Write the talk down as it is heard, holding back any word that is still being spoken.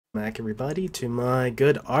Back everybody to my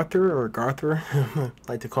good Arthur or Garther, I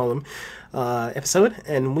like to call him, episode,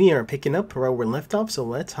 and we are picking up where we left off, so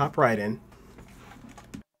let's hop right in.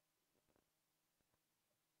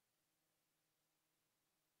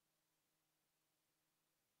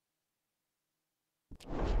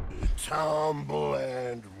 Tumble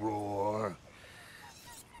and roar.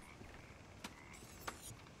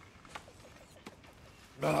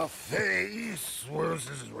 The face was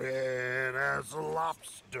as red as a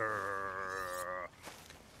lobster.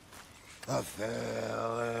 I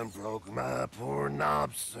fell and broke my poor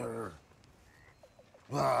knob, sir.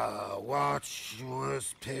 My watch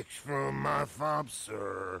was picked from my fob,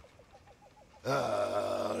 sir.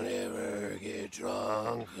 I'll never get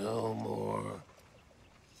drunk no more.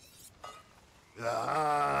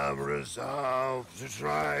 I'm resolved to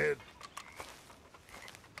try it.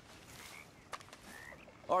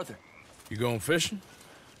 Arthur. You going fishing?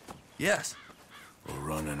 Yes. We're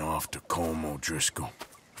running off to O'Driscoll.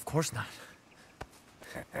 Of course not.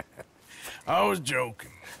 I was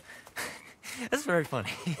joking. That's very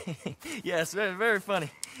funny. Yes, very, very funny.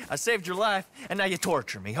 I saved your life, and now you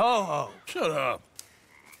torture me. Ho, ho. Shut up.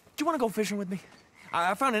 Do you want to go fishing with me?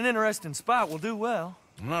 I found an interesting spot. We'll do well.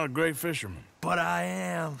 I'm not a great fisherman. But I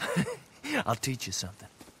am. I'll teach you something.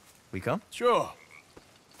 We come? Sure.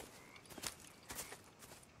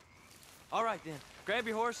 All right, then. Grab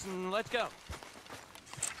your horse and let's go.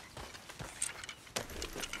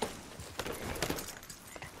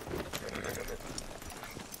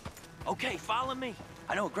 Okay, follow me.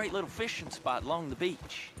 I know a great little fishing spot along the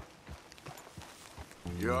beach.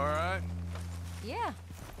 You all right? Yeah,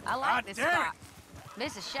 I like this spot.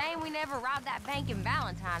 It's a shame we never robbed that bank in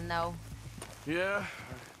Valentine, though. Yeah,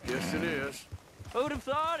 guess it is. Who'd have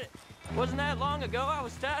thought it? Wasn't that long ago I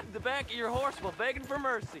was tied to the back of your horse while begging for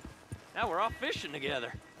mercy. Now we're off fishing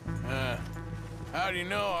together. How do you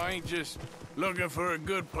know I ain't just looking for a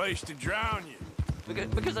good place to drown you?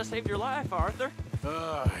 Because I saved your life, Arthur.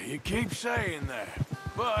 You keep saying that.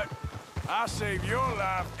 But I save your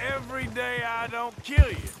life every day I don't kill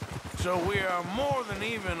you. So we are more than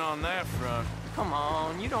even on that front. Come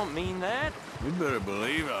on, you don't mean that. You better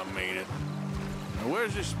believe I mean it. Now,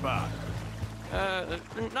 where's this spot?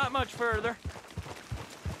 Not much further.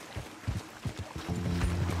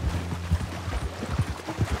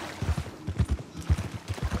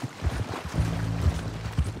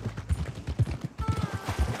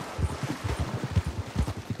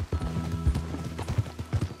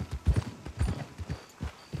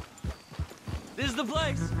 This is the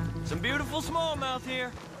place. Some beautiful smallmouth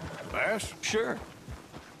here. Bass? Sure.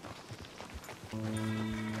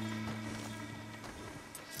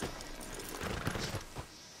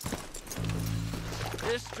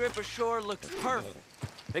 This strip of shore looks perfect.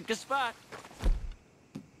 Pick a spot.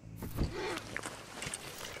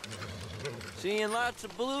 Seeing lots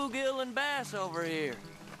of bluegill and bass over here.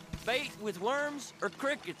 Bait with worms or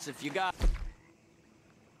crickets if you got.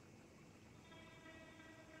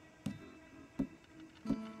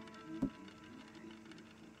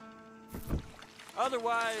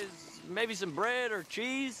 Otherwise, maybe some bread or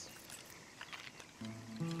cheese.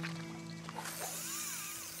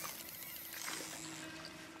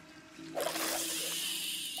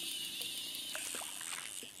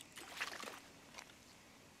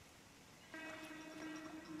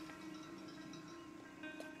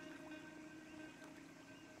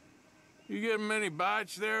 You getting many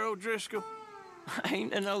bites there, O'Driscoll? I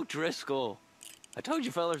ain't an O'Driscoll. I told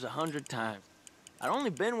you fellers 100 times. I'd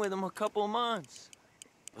only been with him a couple of months.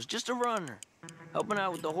 I was just a runner, helping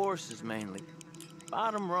out with the horses mainly.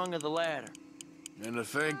 Bottom rung of the ladder. And to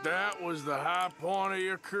think that was the high point of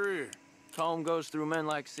your career. Home goes through men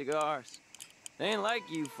like cigars. They ain't like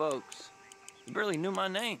you folks. You barely knew my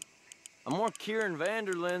name. I'm more Kieran Van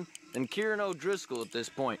der Linde than Kieran O'Driscoll at this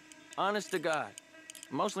point. Honest to God.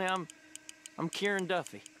 Mostly I'm Kieran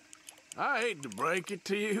Duffy. I hate to break it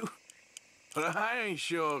to you, but I ain't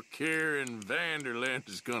sure Kieran Van der Linde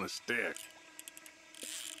is gonna stick.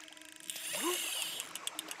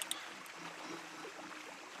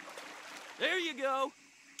 There you go.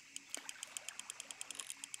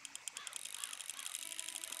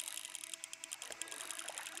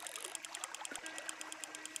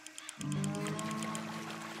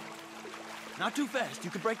 Not too fast, you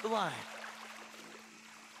could break the line.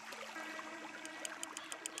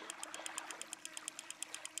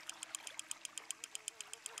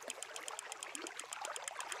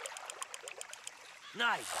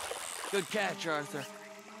 Nice. Good catch, Arthur.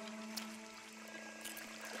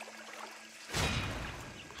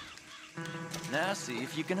 Now see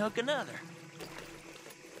if you can hook another.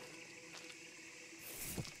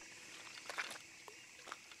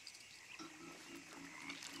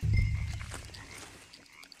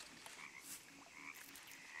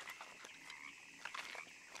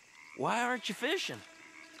 Why aren't you fishing?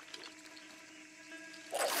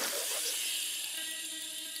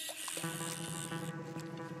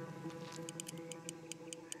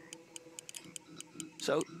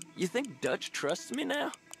 So, you think Dutch trusts me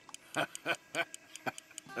now?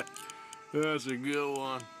 That's a good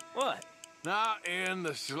one. What? Not in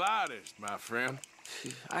the slightest, my friend.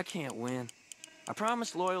 I can't win. I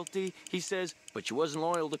promised loyalty, he says, but you wasn't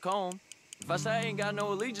loyal to Colm. If I say I ain't got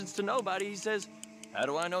no allegiance to nobody, he says, how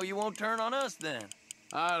do I know you won't turn on us then?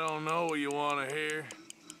 I don't know what you want to hear.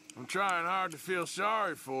 I'm trying hard to feel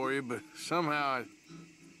sorry for you, but somehow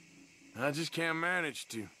I just can't manage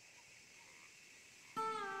to.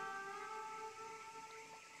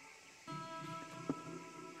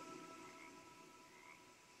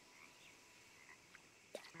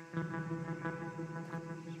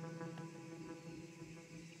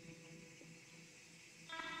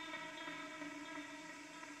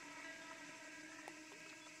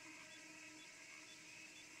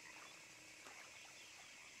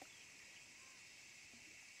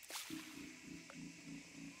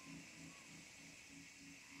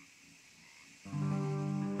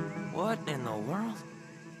 What in the world?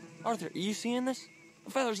 Arthur, are you seeing this?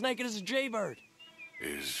 The fella's naked as a jaybird.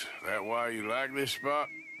 Is that why you like this spot?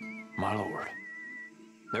 My lord,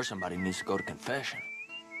 there's somebody who needs to go to confession.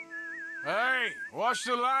 Hey, watch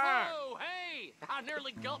the line! Whoa, hey! I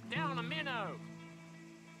nearly gulped down a minnow.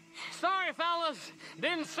 Sorry, fellas.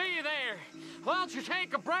 Didn't see you there. Why don't you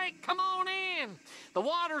take a break? Come on in. The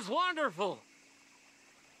water's wonderful.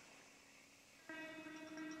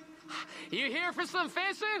 You here for some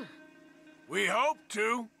fishing? We hope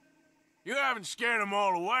to. You haven't scared them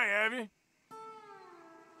all away, have you?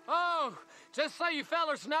 Oh, just so you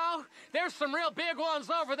fellers know, there's some real big ones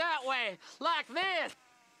over that way, like this.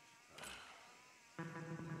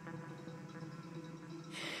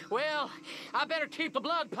 Well, I better keep the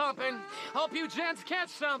blood pumping. Hope you gents catch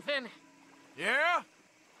something. Yeah?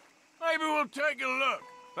 Maybe we'll take a look.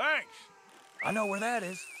 Thanks. I know where that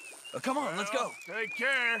is. Come on, let's go. Take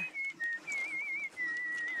care.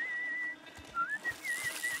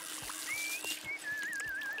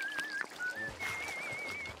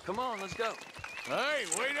 Come on, let's go. Hey,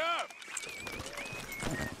 wait up!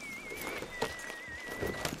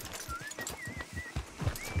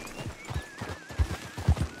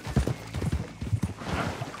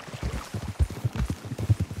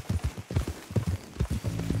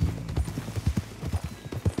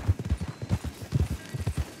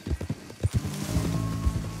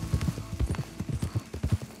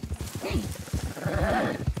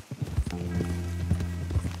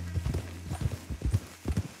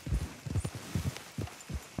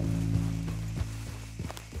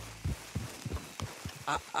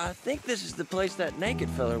 I think this is the place that naked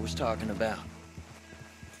fella was talking about.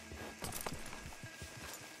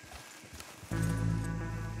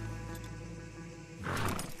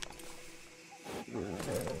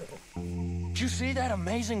 Did you see that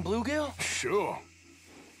amazing bluegill? Sure.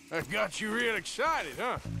 That got you real excited,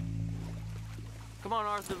 huh? Come on,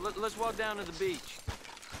 Arthur, let's walk down to the beach.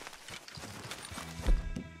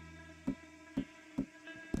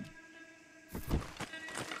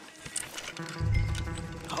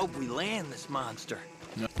 Hope we land this monster.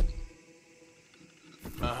 No.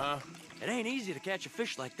 Uh-huh. It ain't easy to catch a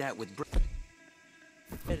fish like that with bread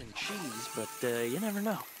and cheese, but you never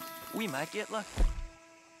know. We might get lucky.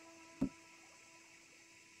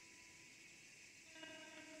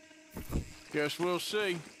 Guess we'll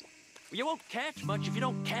see. You won't catch much if you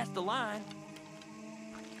don't cast a line.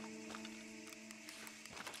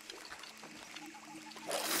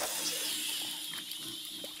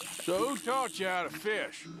 So who taught you how to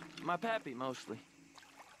fish? My pappy, mostly.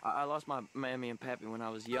 I lost my mammy and pappy when I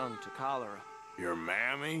was young to cholera. Your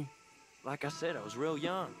mammy? Like I said, I was real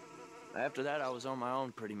young. After that, I was on my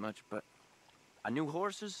own pretty much, but I knew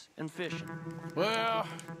horses and fishing. Well,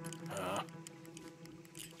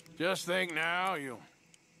 just think now, you'll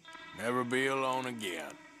never be alone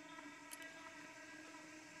again.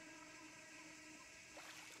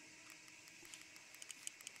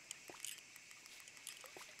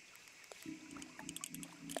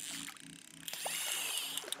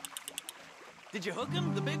 Did you hook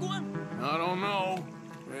him, the big one? I don't know.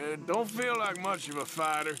 Don't feel like much of a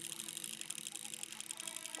fighter.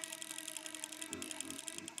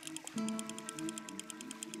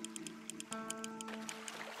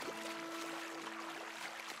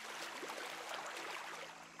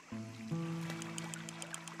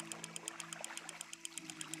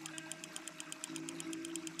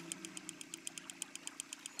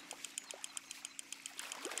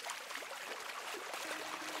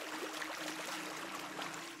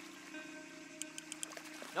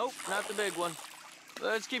 Nope, not the big one.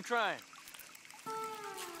 Let's keep trying.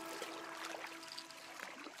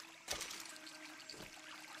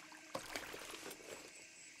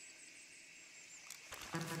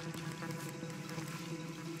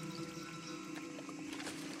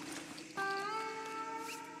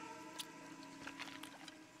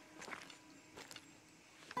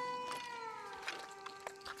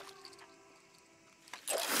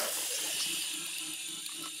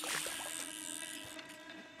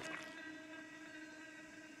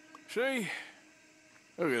 See?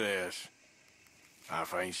 Look at this.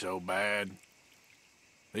 Life ain't so bad.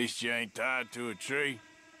 At least you ain't tied to a tree.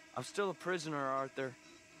 I'm still a prisoner, Arthur.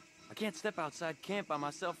 I can't step outside camp by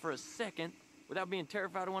myself for a second without being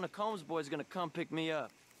terrified of one of Combs' boys gonna come pick me up.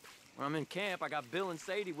 When I'm in camp, I got Bill and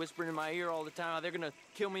Sadie whispering in my ear all the time how they're gonna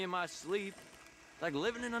kill me in my sleep. It's like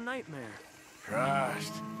living in a nightmare.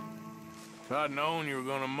 Christ. If I'd known you were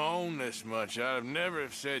gonna moan this much, I'd have never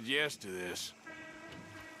have said yes to this.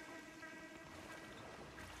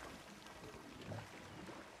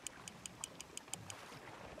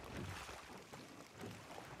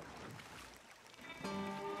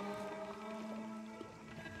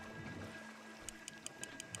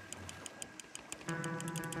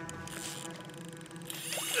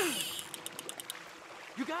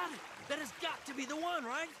 You got it! That has got to be the one,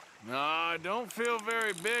 right? No, it don't feel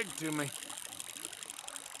very big to me.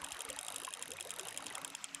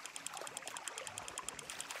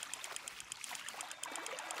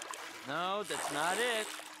 No, that's not it.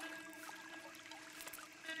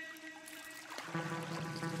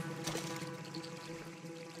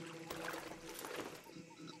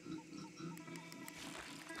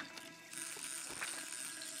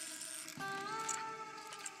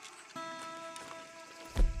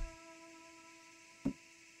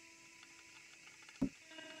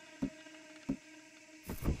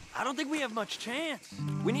 I don't think we have much chance.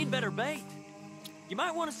 We need better bait. You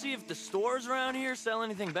might want to see if the stores around here sell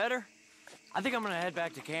anything better. I think I'm gonna head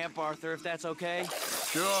back to camp, Arthur, if that's okay.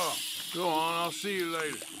 Sure. Go on, I'll see you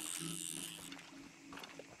later.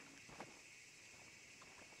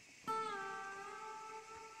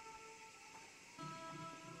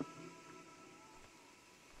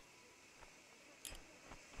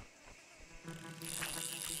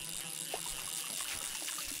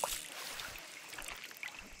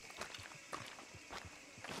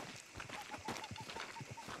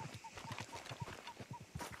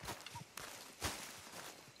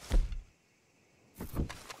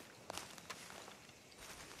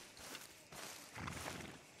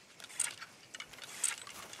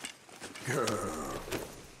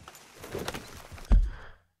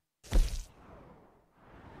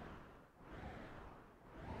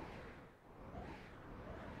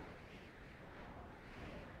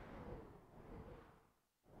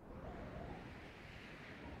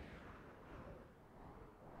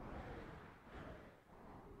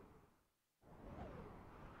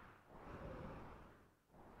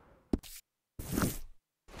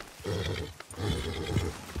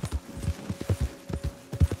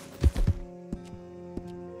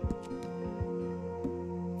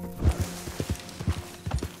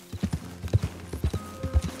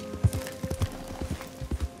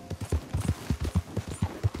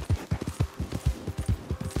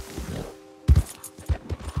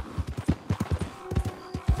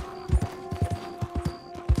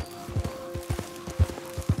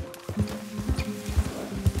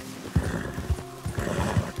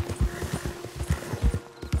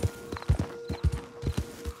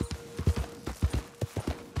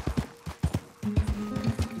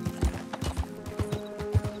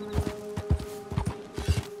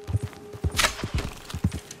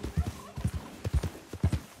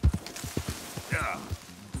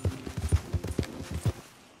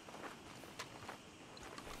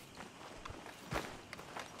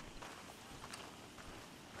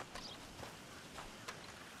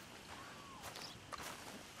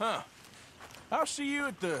 Huh. I'll see you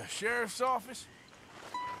at the sheriff's office.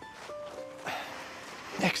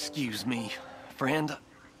 Excuse me, friend.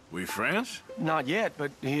 We friends? Not yet, but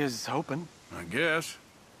he is hoping. I guess.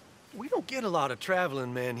 We don't get a lot of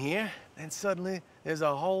traveling men here, and suddenly there's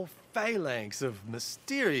a whole phalanx of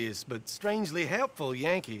mysterious but strangely helpful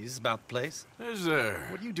Yankees about the place. Is there?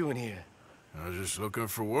 What are you doing here? I was just looking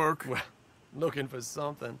for work. Well, looking for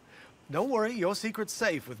something. Don't worry, your secret's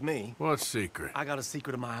safe with me. What secret? I got a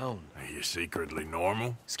secret of my own. Are you secretly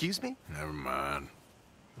normal? Excuse me? Never mind.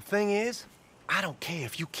 The thing is, I don't care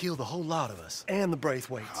if you kill the whole lot of us, and the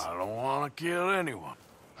Braithwaites. I don't want to kill anyone.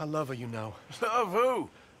 I love her, you know. Love who?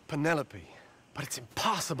 Penelope. But it's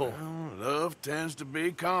impossible. Well, love tends to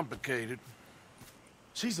be complicated.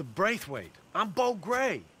 She's a Braithwaite. I'm Bo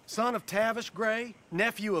Gray. Son of Tavish Gray,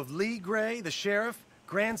 nephew of Lee Gray, the sheriff,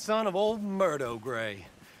 grandson of old Murdo Gray.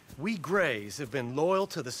 We Grays have been loyal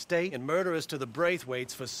to the state and murderous to the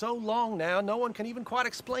Braithwaites for so long now, no one can even quite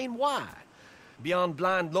explain why. Beyond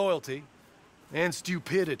blind loyalty and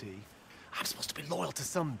stupidity, I'm supposed to be loyal to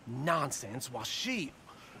some nonsense while she's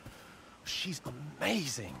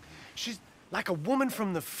amazing. She's like a woman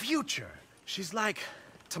from the future. She's like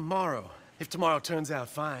tomorrow, if tomorrow turns out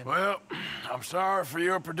fine. Well, I'm sorry for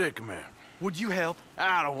your predicament. Would you help?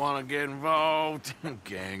 I don't want to get involved in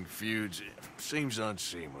gang feuds. Seems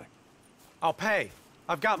unseemly. I'll pay.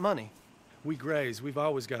 I've got money. We Grays, we've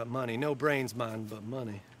always got money. No brains, mind, but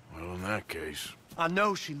money. Well, in that case... I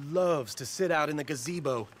know she loves to sit out in the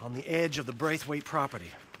gazebo on the edge of the Braithwaite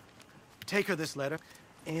property. Take her this letter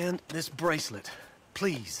and this bracelet,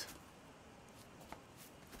 please.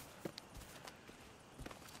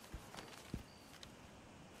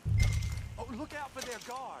 Oh, look out for their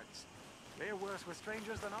guards. They're worse with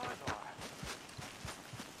strangers than ours are.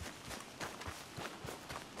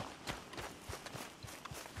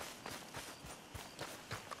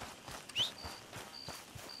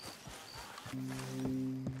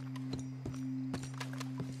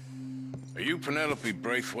 Are you Penelope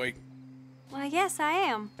Braithwaite? Well, yes, I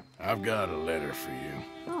am. I've got a letter for you.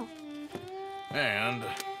 Oh. And...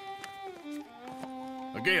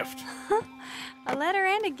 a gift. A letter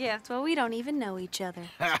and a gift. Well, we don't even know each other.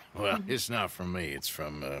 Well, it's not from me. It's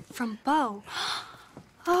from, From Beau.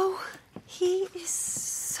 Oh, he is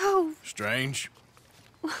so... Strange?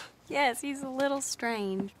 Yes, he's a little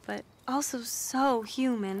strange, but also so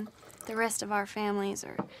human. The rest of our families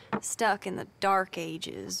are stuck in the Dark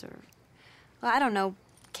Ages, or... well, I don't know,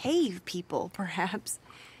 cave people, perhaps.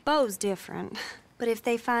 Beau's different. But if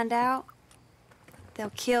they find out,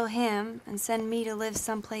 they'll kill him and send me to live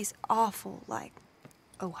someplace awful, like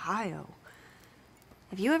Ohio.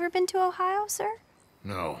 Have you ever been to Ohio, sir?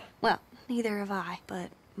 No. Well, neither have I, but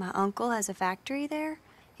my uncle has a factory there.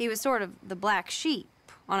 He was sort of the black sheep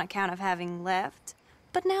on account of having left,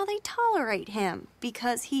 but now they tolerate him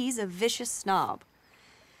because he's a vicious snob.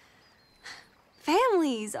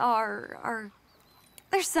 Families are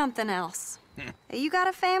there's something else. You got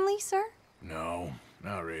a family, sir? No,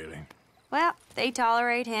 not really. Well, they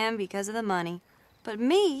tolerate him because of the money. But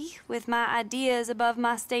me, with my ideas above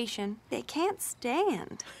my station, they can't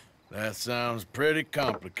stand. That sounds pretty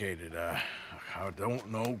complicated. I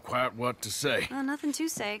don't know quite what to say. Well, nothing to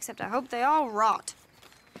say, except I hope they all rot.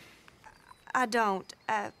 I don't,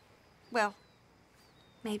 well,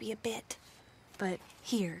 maybe a bit. But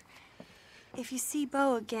here, if you see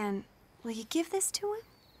Beau again, will you give this to him?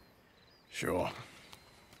 Sure.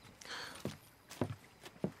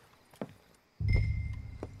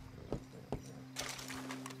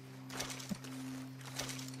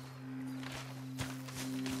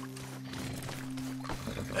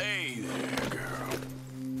 Hey there, girl.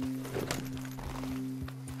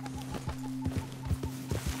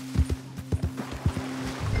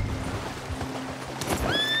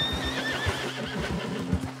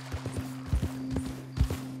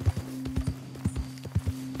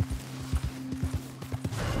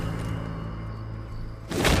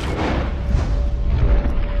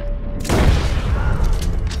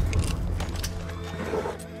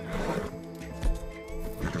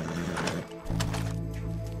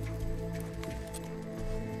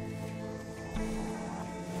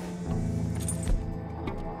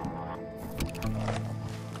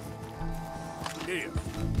 Here.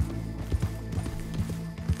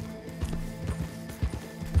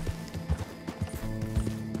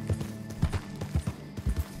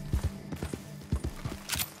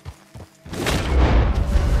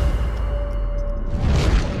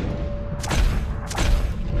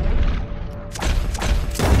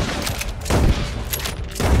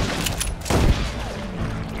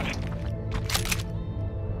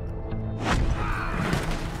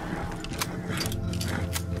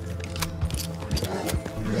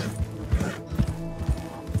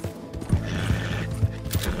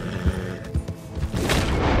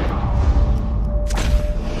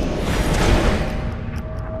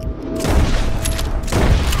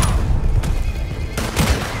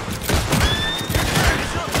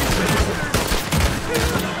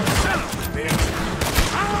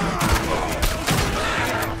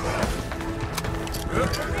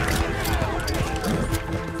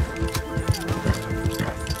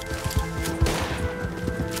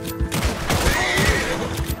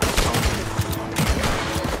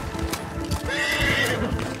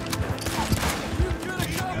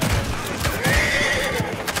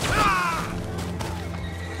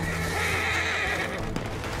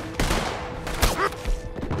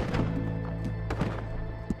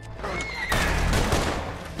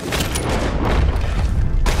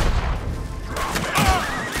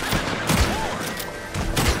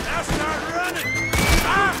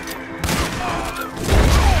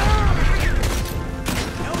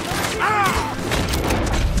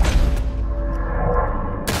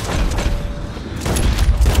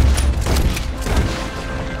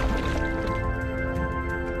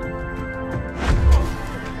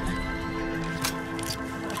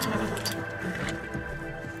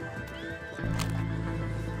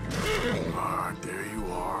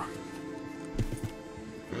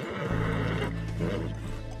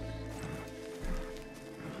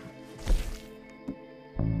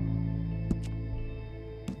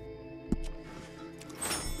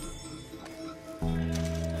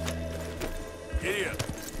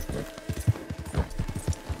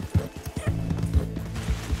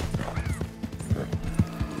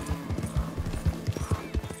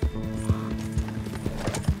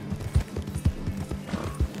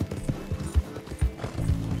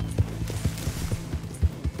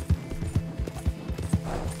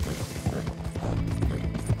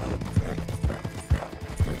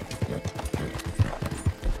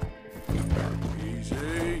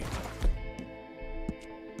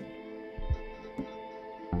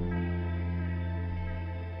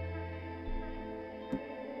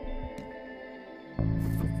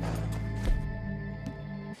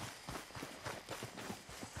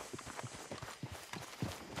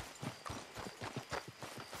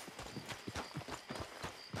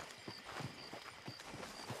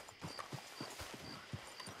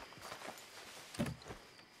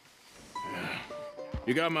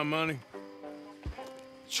 You got my money?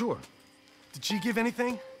 Sure. Did she give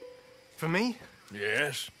anything? For me?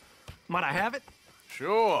 Yes. Might I have it?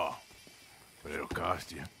 Sure. But it'll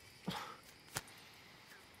cost you.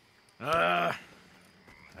 I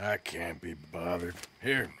can't be bothered.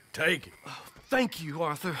 Here, take it. Thank you,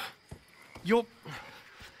 Arthur.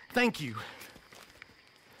 Thank you.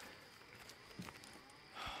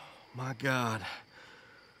 My God.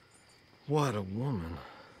 What a woman.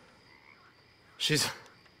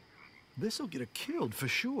 This'll get her killed for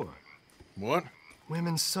sure. What?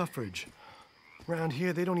 Women's suffrage. Around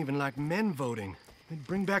here, they don't even like men voting. They'd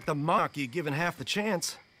bring back the monarchy given half the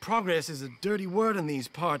chance. Progress is a dirty word in these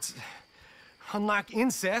parts. Unlike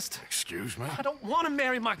incest. Excuse me? I don't want to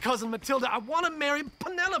marry my cousin Matilda. I want to marry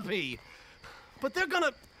Penelope. But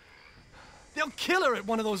they'll kill her at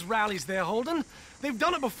one of those rallies they're holding. They've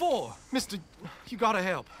done it before. Mister, you gotta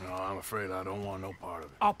help. No, I'm afraid I don't want no part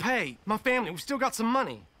of it. I'll pay. My family, we've still got some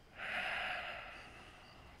money.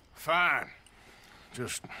 Fine.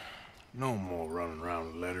 Just no more running around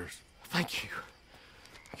with letters. Thank you.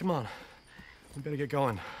 Come on. We better get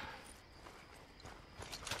going.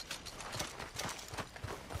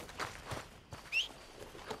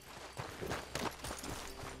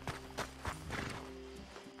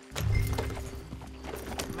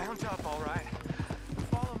 Mount up, all right.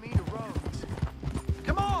 Follow me to Rhodes.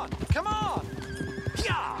 Come on! Come on!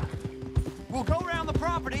 Yeah! We'll go around the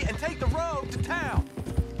property and take the road to town.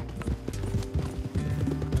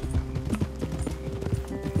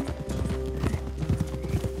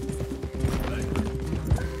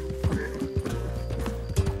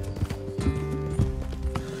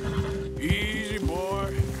 Easy,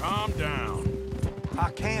 boy. Calm down.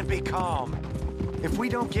 I can't be calm. If we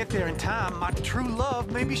don't get there in time, my true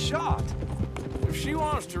love may be shot. If she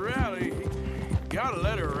wants to rally, you gotta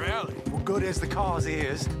let her rally. Well, good as the cause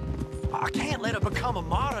is, I can't let her become a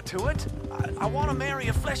martyr to it. I want to marry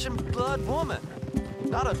a flesh and blood woman,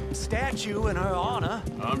 not a statue in her honor.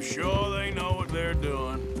 I'm sure they know what they're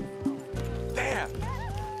doing. There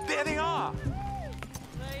they are.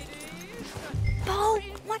 Bo,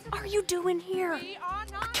 what are you doing here?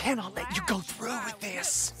 I cannot let you go through with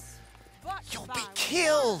this. You'll be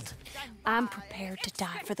killed. I'm prepared to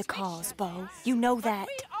die for the cause, Bo. You know that.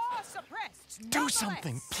 Do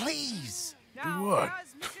something, please. Do what?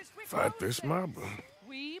 Fight this mob?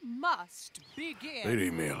 We must begin. They'd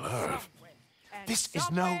eat me alive. This is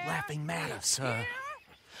no laughing matter, sir.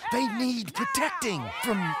 They need protecting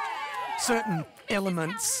from certain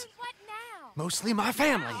elements. Mostly my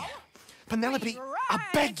family. Penelope, I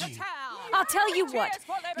beg you. I'll tell you what.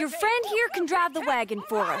 Your friend here can drive the wagon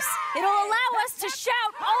for us. It'll allow us to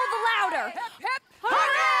shout all the louder.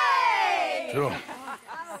 Hooray! Sure.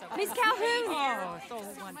 Miss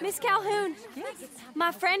Calhoun. Miss Calhoun.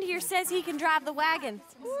 My friend here says he can drive the wagon.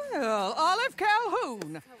 Well, Olive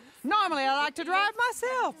Calhoun. Normally I like to drive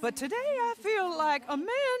myself, but today I feel like a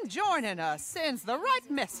man joining us sends the right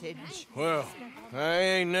message. Well, I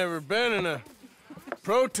ain't never been in a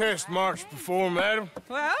protest march before, madam.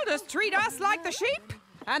 Well, just treat us like the sheep,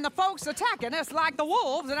 and the folks attacking us like the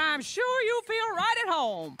wolves, and I'm sure you feel right at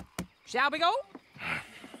home. Shall we go?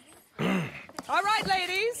 All right,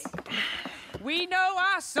 ladies. We know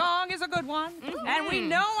our song is a good one, and we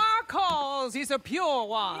know our cause is a pure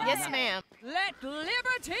one. Yes, ma'am. Let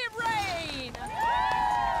liberty reign!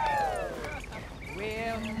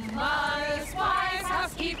 We're mothers, wives,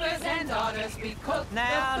 housekeepers, and daughters. We cook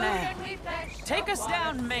Now. Take us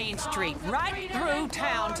down Main Street, right through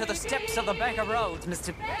town to the steps of the Baker Roads,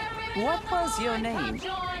 Mr. What was your name?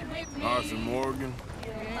 Arthur Morgan.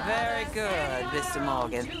 Very good, Mr.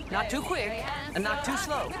 Morgan. Not too quick and not too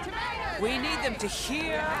slow. We need them to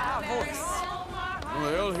hear our voice.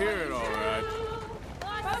 Well, they'll hear it all right.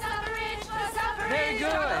 Very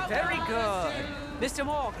good, very good. Mr.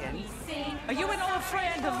 Morgan, are you an old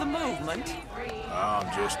friend of the movement? I'm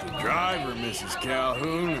just a driver, Mrs.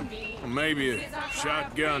 Calhoun, and maybe a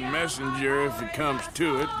shotgun messenger if it comes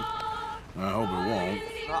to it. I hope it won't.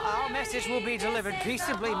 Well, our message will be delivered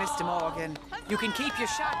peaceably, Mr. Morgan. You can keep your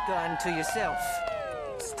shotgun to yourself.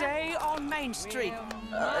 Stay on Main Street.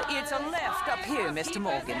 It's a left up here, Mr.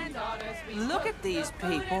 Morgan. Look at these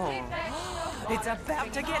people. It's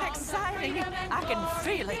about to get exciting. I can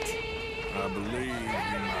feel it. I believe you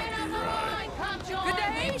might be right. Good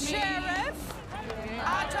day, Sheriff.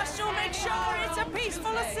 I trust you'll make sure it's a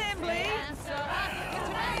peaceful assembly.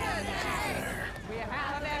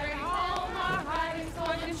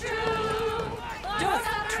 Don't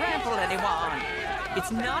trample anyone.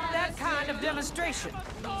 It's not that kind of demonstration.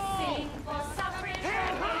 Oh,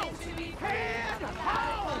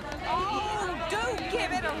 do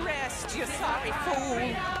give it a rest, you sorry fool.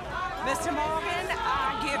 Mr. Morgan,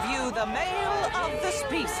 I give you the male of the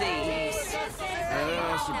species.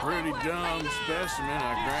 That's a pretty dumb specimen, I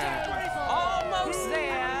grant Almost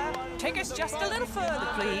there. Take us just a little further,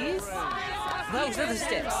 please. Those are the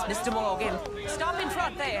steps, Mr. Morgan. Stop in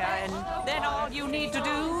front there, and then all you need to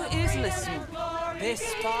do is listen. This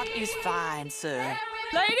spot is fine, sir.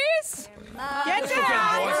 Ladies, get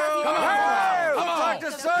down! Come on! Go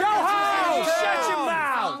home! Shut your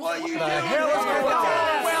mouth! What are you doing? The hell is going on?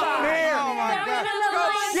 Well, here! Oh, my God. Go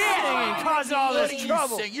shit! And cause all this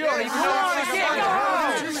trouble. You don't even know what to get. Go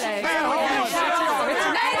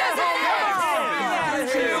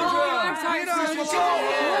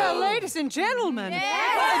Well, ladies and gentlemen,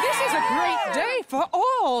 this is a great day for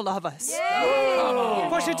all of us.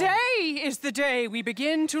 For today is the day we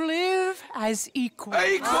begin to live as equals.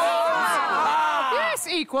 Yes,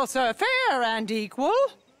 equal, sir. Fair and equal.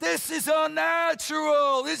 This is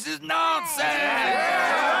unnatural. This is nonsense.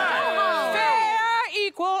 Fair,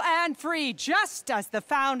 equal, and free, just as the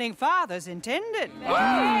Founding Fathers intended.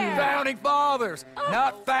 Founding fathers,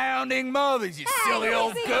 not founding mothers, you silly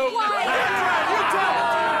old goat.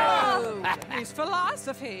 Is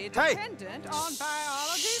philosophy dependent on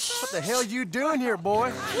biology, sir? What the hell are you doing here,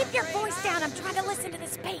 boy? Keep your voice down. I'm trying to listen to the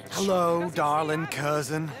speech. Hello, darling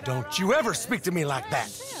cousin. Don't you ever speak to me like that.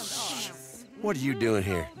 What are you doing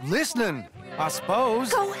here? Listening, I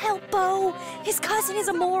suppose. Go help Bo. His cousin is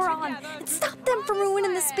a moron. And stop them from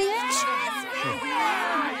ruining the speech.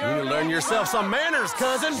 You need to learn yourself some manners,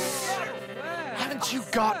 cousin. Haven't you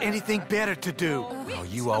got anything better to do? Oh,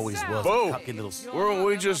 you always was Bo, a cocky little... Weren't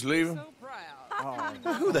we just leaving?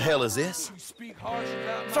 Who the hell is this?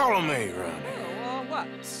 Follow me, Ronnie. What?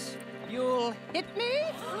 You'll hit me?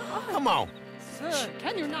 Come on. Sir,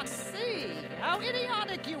 can you not see how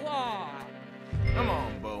idiotic you are? Come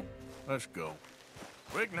on, Bo. Let's go.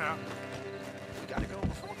 Quick now. We gotta go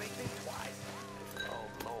before they think twice.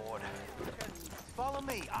 Oh, Lord. Follow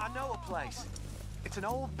me. I know a place. It's an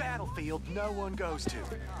old battlefield no one goes to.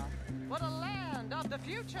 What a land of the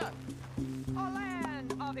future! A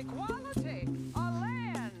land of equality! A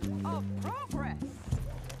land of progress!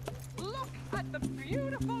 Look at the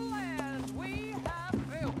beautiful land we have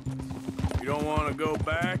built! You don't want to go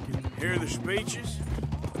back and hear the speeches?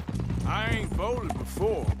 I ain't voted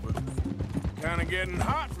before, but kind of getting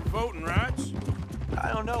hot for voting rights.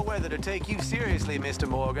 I don't know whether to take you seriously, Mr.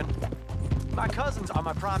 Morgan. My cousins are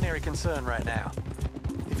my primary concern right now.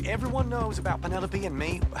 If everyone knows about Penelope and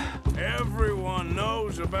me... Everyone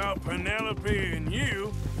knows about Penelope and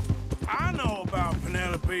you. I know about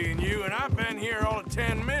Penelope and you, and I've been here all of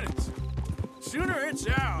 10 minutes. Sooner it's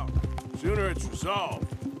out, sooner it's resolved.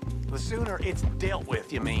 The sooner it's dealt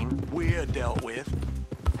with, you mean? We're dealt with.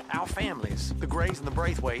 Our families, the Grays and the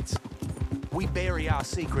Braithwaites, we bury our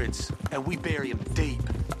secrets, and we bury them deep.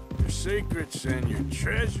 Your secrets and your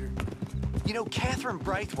treasure. You know, Catherine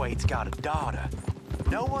Braithwaite's got a daughter.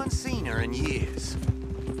 No one's seen her in years.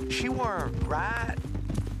 She weren't right,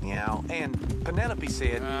 you know, and Penelope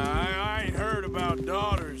said... I ain't heard about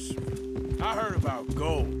daughters. I heard about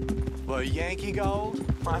gold. Well, Yankee gold?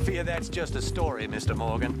 I fear that's just a story, Mr.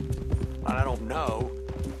 Morgan. And I don't know.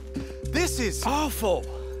 This is awful.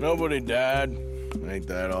 Nobody died. Ain't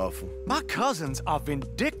that awful. My cousins are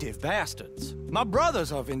vindictive bastards. My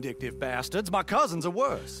brothers are vindictive bastards. My cousins are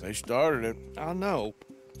worse. They started it. I know,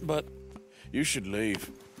 but... You should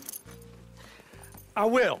leave. I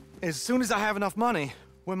will, as soon as I have enough money.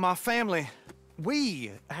 When my family...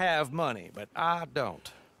 We have money, but I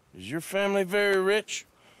don't. Is your family very rich?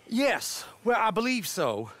 Yes, well, I believe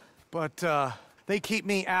so. But, they keep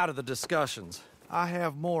me out of the discussions. I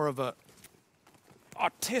have more of a...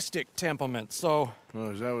 artistic temperament, so... Oh,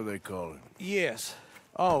 is that what they call it? Yes.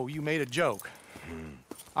 Oh, you made a joke.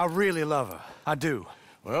 I really love her. I do.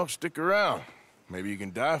 Well, stick around. Maybe you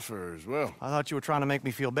can die for her as well. I thought you were trying to make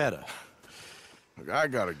me feel better. Look, I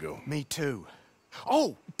gotta go. Me too.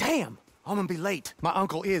 Oh, damn! I'm gonna be late. My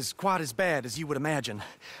uncle is quite as bad as you would imagine.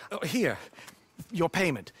 Here, your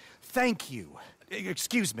payment. Thank you.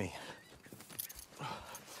 Excuse me.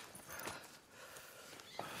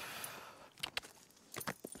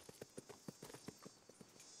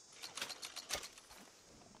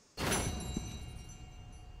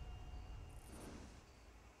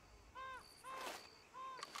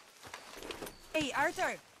 Hey,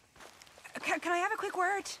 Arthur. Can I have a quick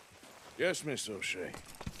word? Yes, Miss O'Shea.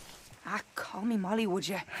 Call me Molly, would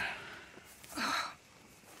you?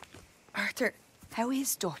 Arthur, how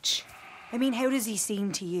is Dutch? I mean, how does he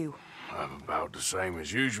seem to you? I'm about the same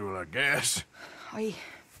as usual, I guess. I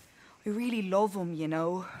really love him, you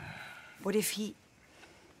know. But if he...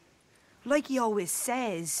 Like he always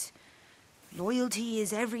says, Loyalty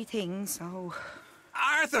is everything, so...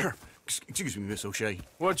 Arthur! Excuse me, Miss O'Shea.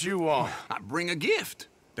 What you want? I bring a gift.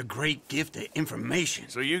 The great gift of information.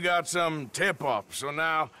 So you got some tip-off, so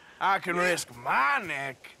now I can risk my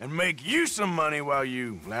neck and make you some money while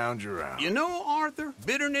you lounge around. You know, Arthur,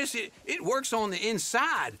 bitterness, it works on the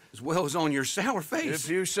inside as well as on your sour face. If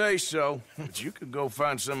you say so. But you could go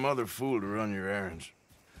find some other fool to run your errands.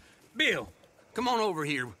 Bill, come on over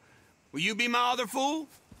here. Will you be my other fool?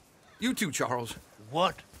 You too, Charles.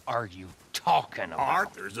 What are you talking about?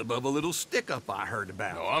 Arthur's above a little stick-up I heard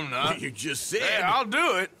about. No, I'm not. You just said... Hey, I'll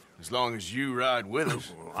do it, as long as you ride with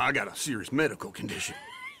us. I got a serious medical condition.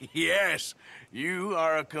 Yes, you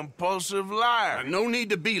are a compulsive liar. No need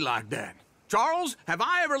to be like that. Charles, have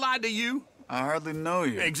I ever lied to you? I hardly know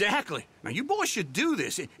you. Exactly. Now, you boys should do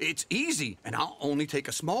this. It's easy, and I'll only take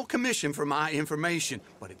a small commission for my information.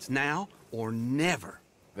 But it's now or never.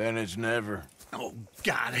 Then it's never. Oh,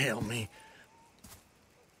 God help me.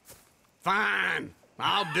 Fine,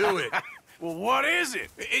 I'll do it. Well, what is it?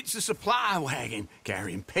 It's a supply wagon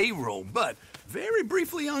carrying payroll, but very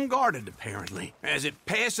briefly unguarded, apparently. As it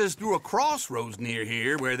passes through a crossroads near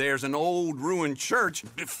here where there's an old ruined church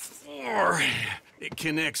before it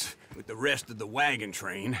connects with the rest of the wagon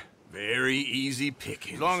train. Very easy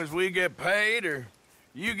picking. As long as we get paid or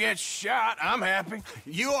you get shot, I'm happy.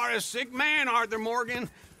 You are a sick man, Arthur Morgan.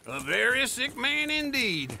 A very sick man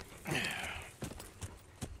indeed.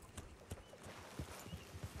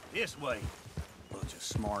 This way. Bunch of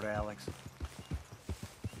smart Alex.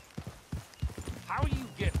 How you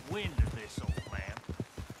get wind of this, old man?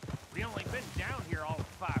 We only been down here all of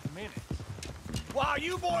 5 minutes. While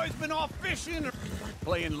you boys been off fishing or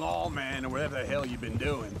playing lawman or whatever the hell you've been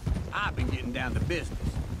doing, I've been getting down to business.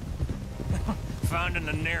 Finding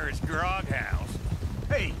the nearest grog house.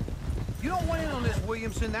 Hey, you don't want in on this,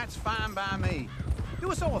 Williamson, that's fine by me.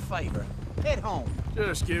 Do us all a favor. Head home.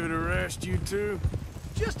 Just give it a rest, you two.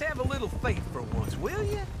 Just have a little faith for once, will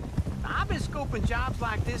you? I've been scoping jobs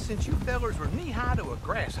like this since you fellers were knee-high to a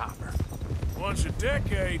grasshopper. Once a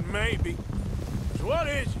decade, maybe. So what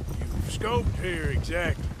is it you've scoped here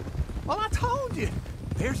exactly? Well, I told you.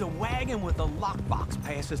 There's a wagon with a lockbox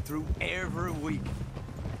passes through every week.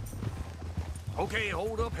 Okay,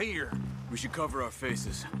 hold up here. We should cover our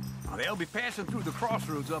faces. Now, they'll be passing through the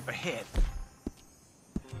crossroads up ahead.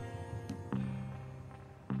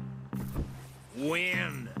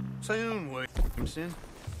 When? Soon, Williamson.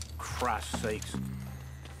 Christ's sakes.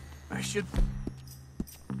 I should...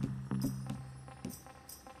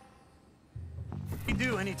 We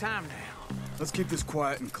do any time now. Let's keep this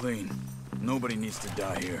quiet and clean. Nobody needs to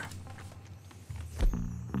die here.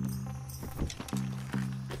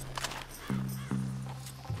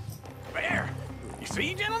 There! You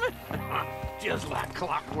see, gentlemen? Just like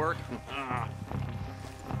clockwork.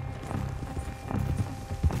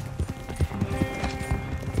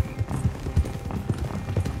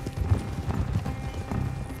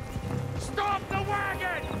 Stop the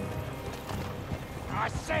wagon! I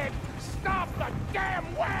said, stop the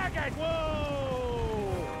damn wagon!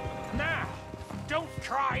 Whoa! Now, don't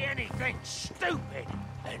try anything stupid,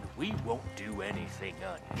 and we won't do anything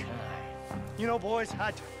unkind. You know, boys,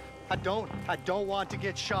 I don't want to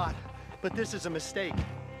get shot, but this is a mistake.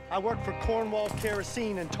 I work for Cornwall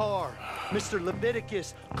Kerosene and Tar, Mr.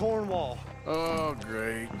 Leviticus Cornwall. Oh,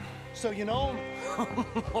 great. So you know him?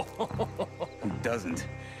 Who doesn't?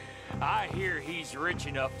 I hear he's rich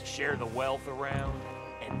enough to share the wealth around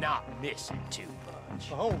and not miss it too much.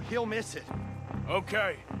 Oh, he'll miss it.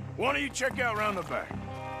 Okay, why don't you check out around the back?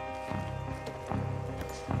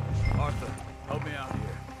 Arthur, help me out here.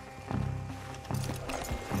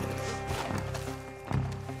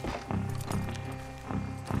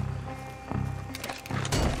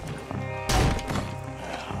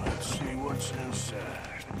 Let's see what's inside.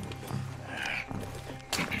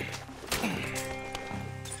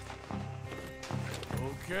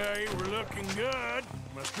 Okay, we're looking good.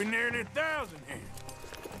 Must be nearly 1,000 here.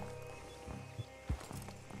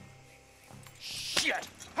 Shit!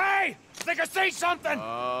 Hey! Think I see something!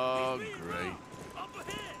 Oh, great.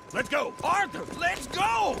 Let's go! Arthur, let's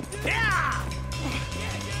go! Yeah!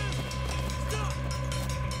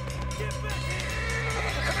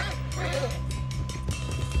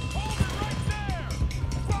 Hold it right there!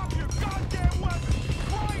 Drop your goddamn weapon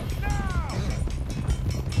right now!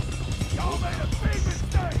 Y'all made a big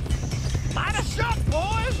mistake! Light a shot,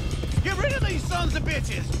 boys! Get rid of these sons of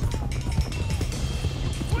bitches!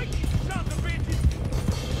 Quick, you sons of bitches!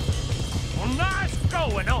 Well, nice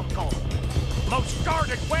going, Uncle. Most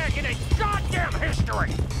guarded wagon in goddamn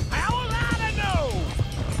history! How will I know?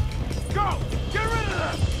 Go! Get rid of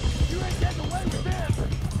them! You ain't getting away with this!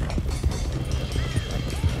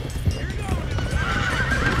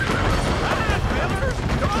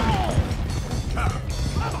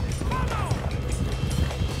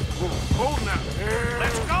 holding out.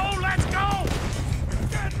 Let's go, let's go!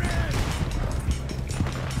 Get me!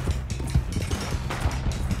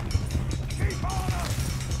 Keep on us!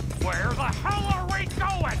 Where the hell are we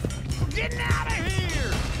going? We're getting out of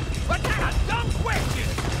here! What kind of dumb question?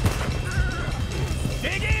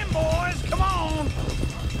 Dig in, boys, come on!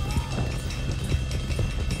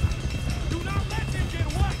 Do not let them get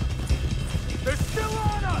away! They're still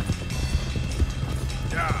on us!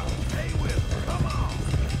 Yeah, they will, come on!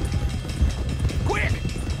 Quick!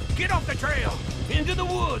 Get off the trail! Into the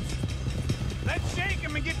woods! Let's shake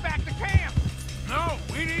them and get back to camp! No,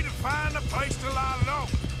 we need to find a place to lie low.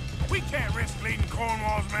 We can't risk leading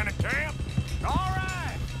Cornwall's men to camp. All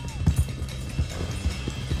right!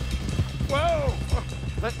 Whoa!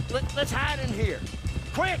 Let's hide in here.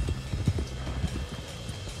 Quick!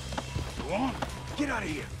 Go on. Get out of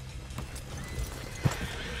here.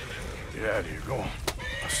 Get out of here. Go on.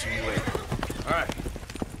 I'll see you later. All right.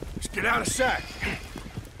 Let's get out of sight.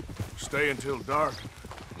 Stay until dark,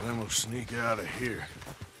 and then we'll sneak out of here.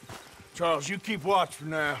 Charles, you keep watch for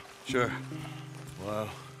now. Sure. Well,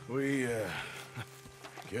 we,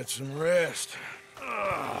 get some rest.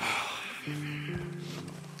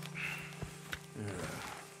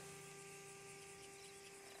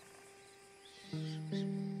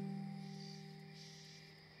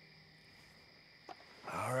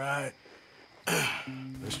 All right.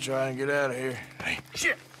 Let's try and get out of here. Hey,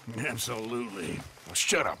 shit! Absolutely. Well,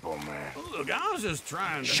 shut up, old man. Look, I was just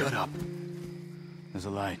trying to... Shut up. There's a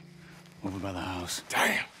light over by the house.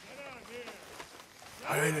 Damn!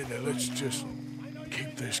 Hey, let's just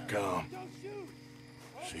keep this calm.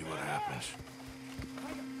 See what happens.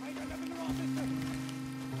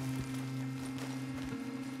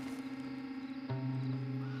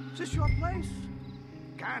 Is this your place?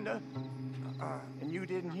 Kinda. And you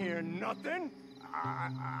didn't hear nothing?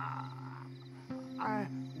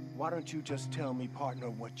 Why don't you just tell me,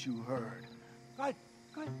 partner, what you heard? Go ahead,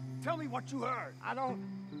 tell me what you heard. I don't...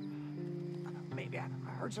 Maybe I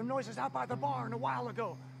heard some noises out by the barn a while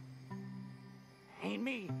ago. Ain't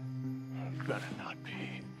me. Better not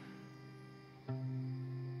be.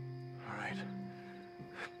 All right.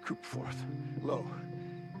 Group forth. Low.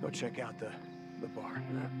 Go check out the barn.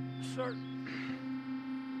 Sir.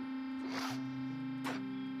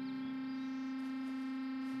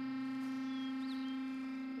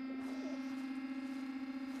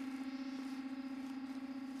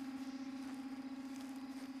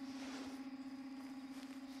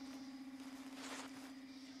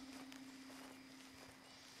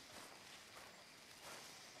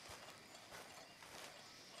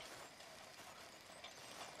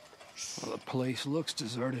 Well, the place looks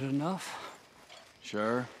deserted enough.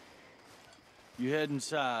 Sure. You head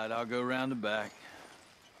inside, I'll go round the back.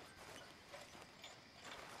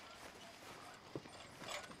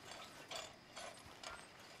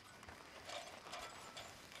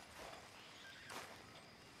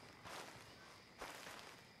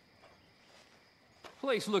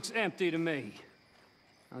 Place looks empty to me.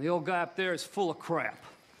 Now, the old guy up there is full of crap.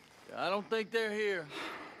 I don't think they're here.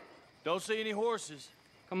 Don't see any horses.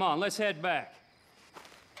 Come on, let's head back.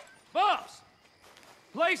 Boss!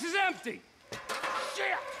 Place is empty!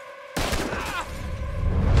 Shit!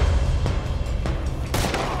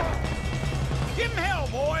 Give him hell,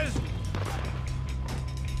 boys!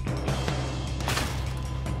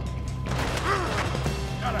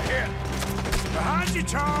 Got a hit. Behind you,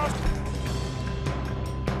 Charles.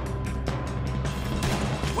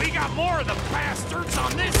 We got more of the bastards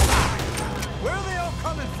on this side! Where are they all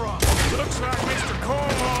coming from? Looks like Mr.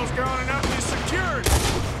 Cornwall's gone and up his security.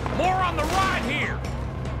 More on the right here!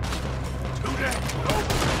 To that.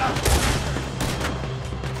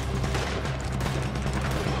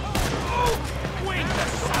 Oh, wing the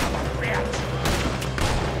son of a bitch!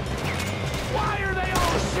 Why are they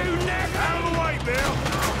all shooting at me? Out of the way, Bill.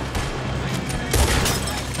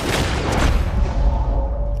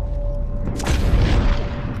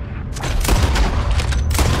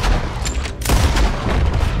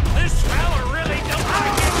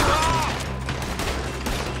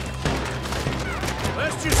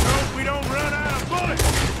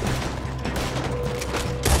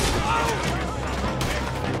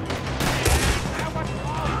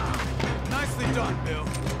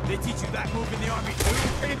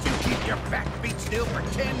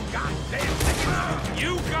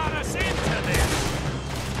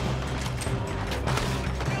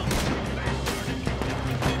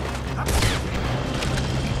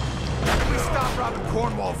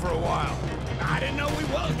 Cornwall for a while. I didn't know we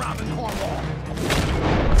was robbing Cornwall.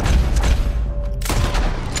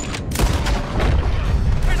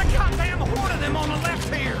 There's a goddamn horde of them on the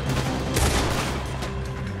left here.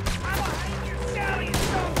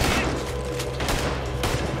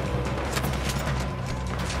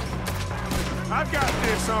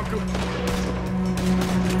 us, Uncle.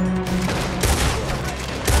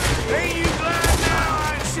 Ain't you glad now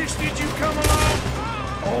I insisted you come along?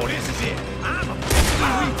 Oh, this is it. I'm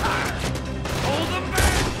officially retired. Hold them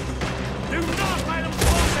back! Do not let them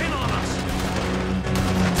close in on us!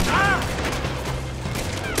 Ah!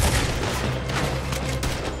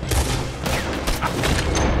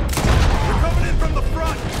 They're coming in from the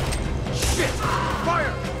front. Shit!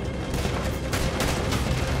 Fire!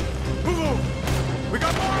 Move! We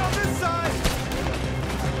got more on this side!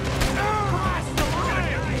 Christ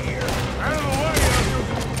almighty! Out of the way, Uncle!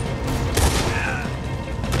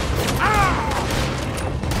 Ah!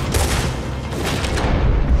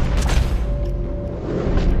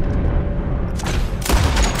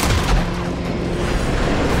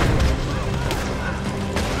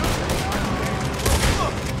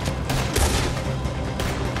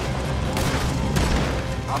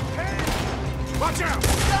 Watch out!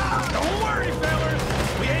 Don't worry, fellas.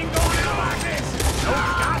 We ain't going out like this. No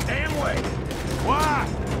goddamn way. Why?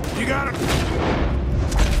 You gotta...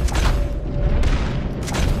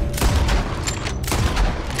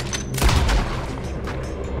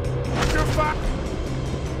 Your fire.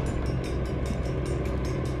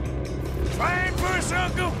 Fine for us,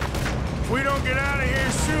 Uncle. If we don't get out of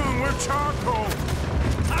here soon, we're charcoal.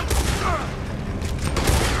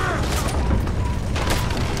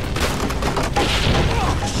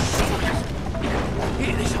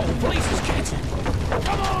 Here, this whole place is catching.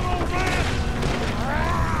 Come on, old man!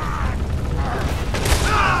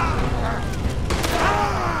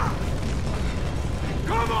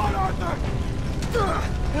 Come on, Arthur!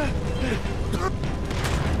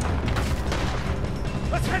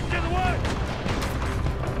 Let's head to the woods!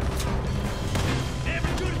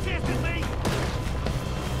 Every good chance as me!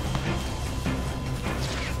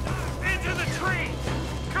 Into the trees!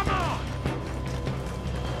 Come on!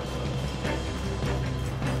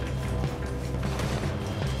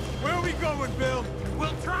 Where are we going, Bill?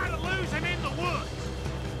 We'll try to lose him in the woods.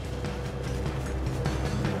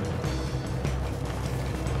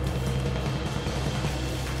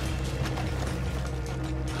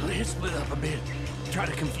 Let's split up a bit. Try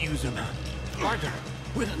to confuse him. Arthur,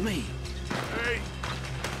 with me. Hey.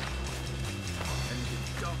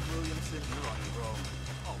 Doc Williamson, you're on your own.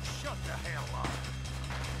 Oh, shut the hell up.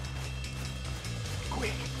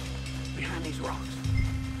 Quick, behind these rocks.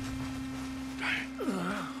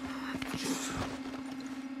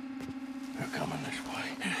 They're coming this way.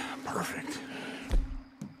 Perfect.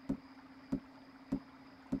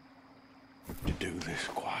 To do this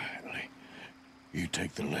quietly. You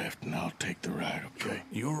take the left and I'll take the right, okay?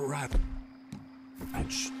 You're right.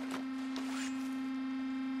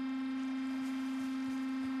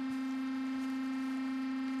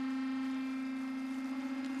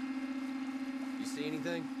 You see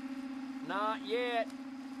anything? Not yet.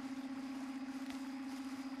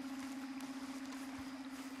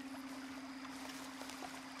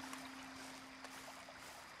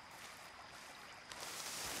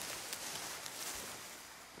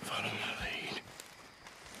 Follow my lead.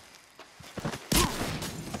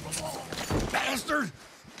 Bastard!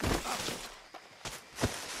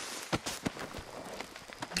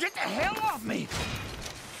 Get the hell off me!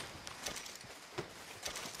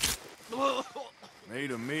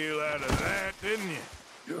 Made a meal out of that, didn't you?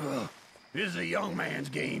 This is a young man's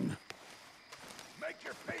game. Make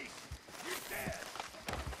your peace. You're dead.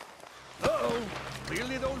 Uh-oh.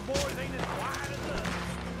 Clearly those boys ain't as quiet as us.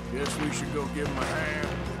 Guess we should go give them a hand.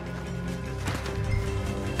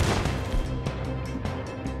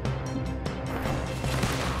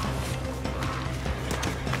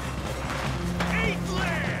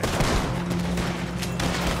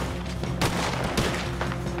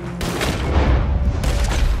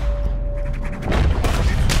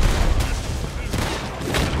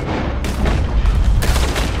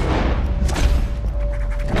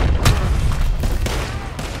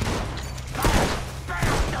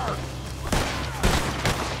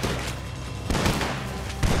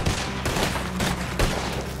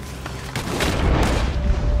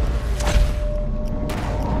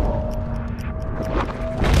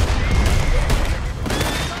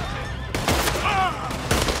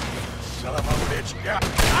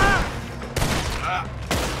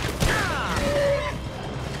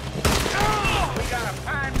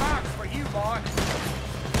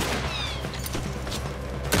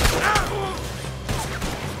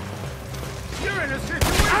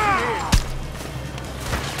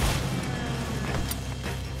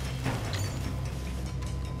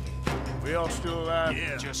 y'all still alive?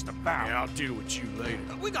 Yeah. Just about. Yeah, I'll deal with you later.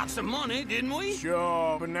 We got some money, didn't we?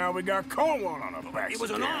 Sure, but now we got Cornwall on our backs. It was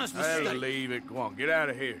an again. honest Hey, mistake. leave it. Go on, get out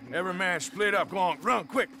of here. Every man split up. Go on, run,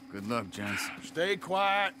 quick. Good luck, gents. Stay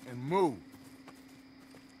quiet and move.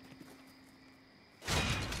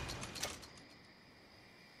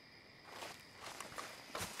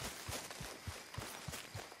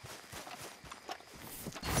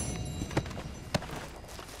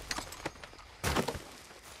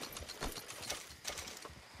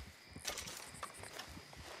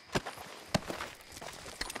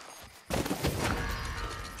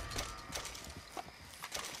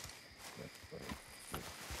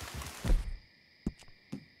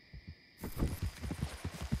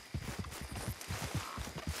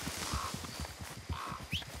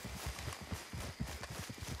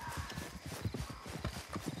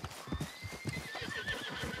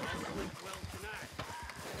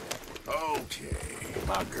 Okay,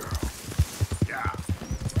 my girl. Yeah.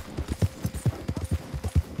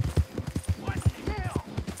 What the hell?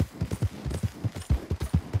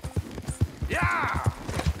 Yeah!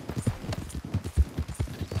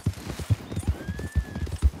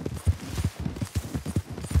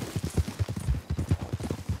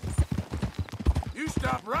 You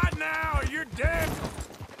stop right now or you're dead.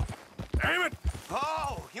 Damn it!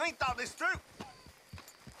 Oh, you ain't thought this through.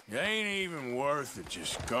 It ain't even worth it.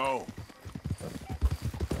 Just go.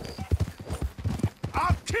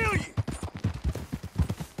 I'll kill you!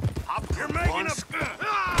 You're making a... Good.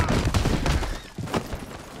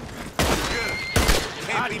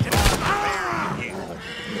 Can't be bothered burying you.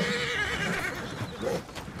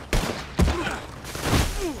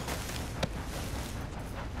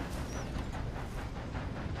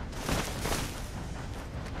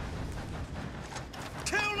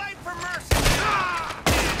 Too late for mercy!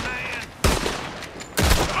 Man!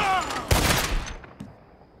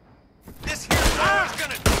 This here's always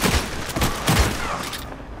gonna...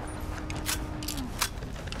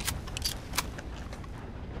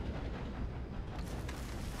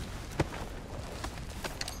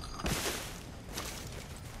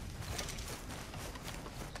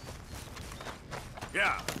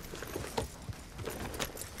 Yeah.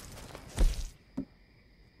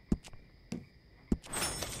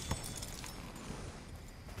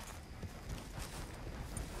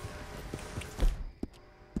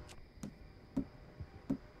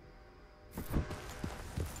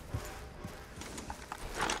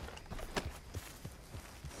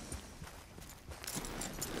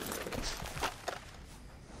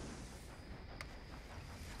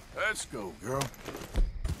 Let's go, girl.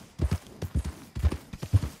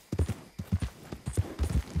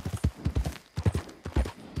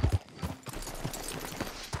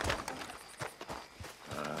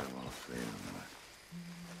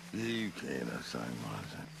 You can't assign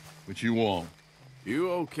Martin. What you want?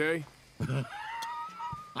 You okay?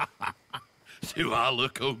 Do I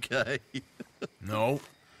look okay? No.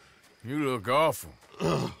 You look awful.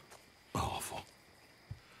 Awful.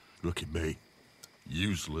 Look at me.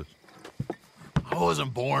 Useless. I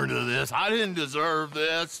wasn't born to this. I didn't deserve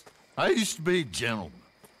this. I used to be a gentleman.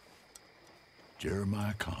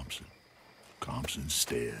 Jeremiah Compson. Compson's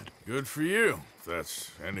stead. Good for you, if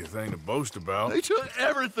that's anything to boast about. They took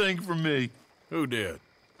everything from me. Who did?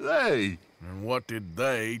 They. And what did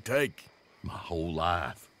they take? My whole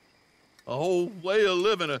life. A whole way of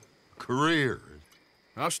living, a career.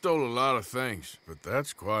 I stole a lot of things, but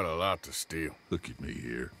that's quite a lot to steal. Look at me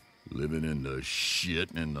here, living in the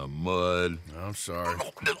shit and the mud. I'm sorry.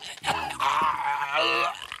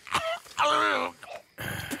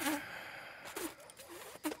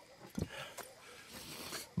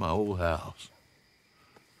 My old house.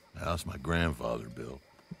 The house my grandfather built.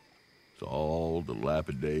 It's all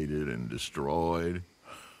dilapidated and destroyed.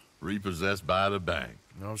 Repossessed by the bank.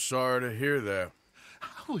 I'm sorry to hear that.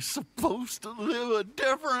 I was supposed to live a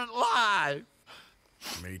different life.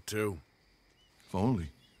 Me too. If only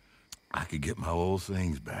I could get my old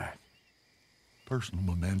things back. Personal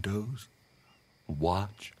mementos, a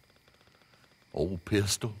watch, old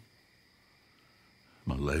pistol,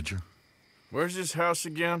 my ledger. Where's this house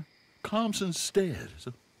again? Compson's Stead,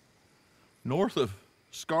 so north of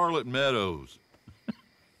Scarlet Meadows.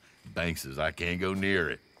 Bank says I can't go near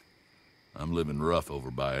it. I'm living rough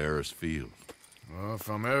over by Harris Field. Well, if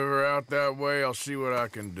I'm ever out that way, I'll see what I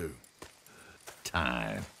can do.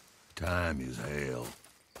 Time. Time is hell.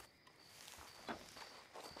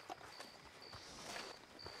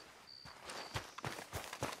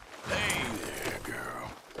 Hey there,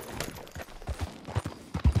 girl.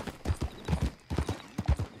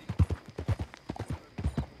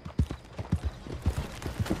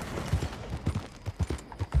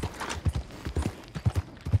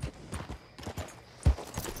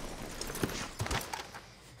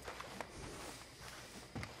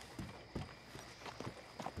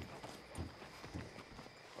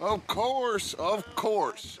 Of course, of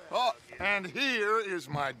course. Oh, and here is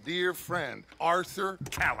my dear friend, Arthur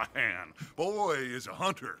Callahan. Boy is a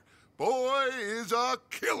hunter. Boy is a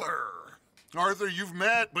killer. Arthur, you've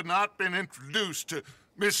met but not been introduced to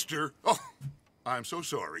Mr. Oh, I'm so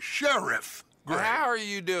sorry, Sheriff Gray. How are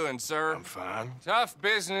you doing, sir? I'm fine. Tough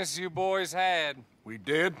business you boys had. We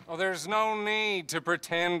did? Oh, there's no need to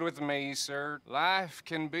pretend with me, sir. Life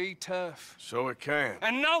can be tough. So it can.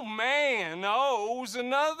 And no man owes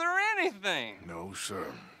another anything. No, sir.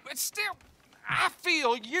 But still, I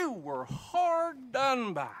feel you were hard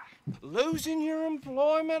done by. Losing your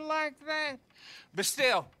employment like that. But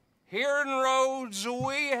still, here in Rhodes,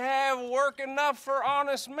 we have work enough for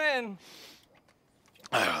honest men.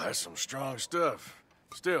 That's some strong stuff.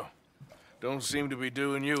 Still, don't seem to be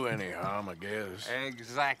doing you any harm, I guess.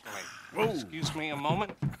 Exactly. Whoa. Excuse me a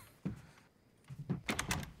moment.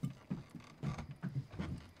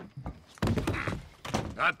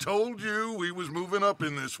 I told you we was moving up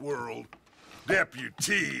in this world.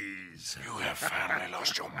 Deputies. You have finally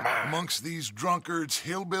lost your mind. Amongst these drunkards,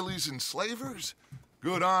 hillbillies, and slavers?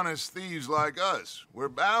 Good, honest thieves like us. We're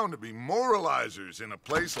bound to be moralizers in a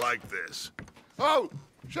place like this. Oh,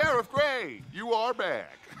 Sheriff Gray, you are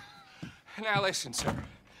back. Now listen, sir.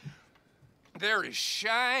 There is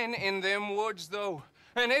shine in them woods, though,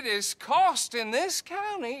 and it is costing this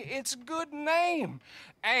county its good name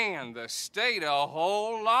and the state a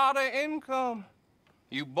whole lot of income.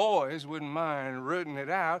 You boys wouldn't mind rooting it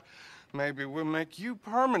out. Maybe we'll make you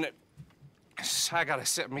permanent. I gotta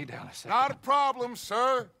sit me down a second. Not a problem,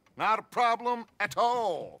 sir. Not a problem at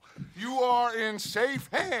all. You are in safe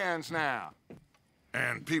hands now.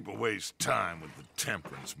 And people waste time with the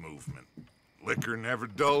temperance movement. Liquor never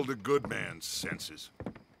dulled a good man's senses.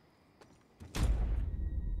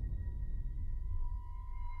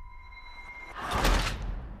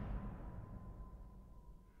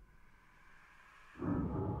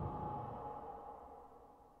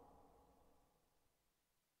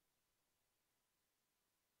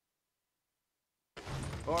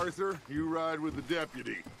 Arthur, you ride with the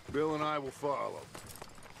deputy. Bill and I will follow.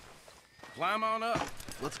 Climb on up.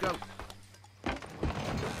 Let's go.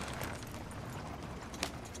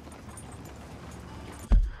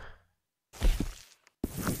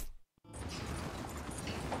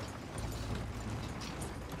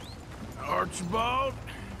 Archibald?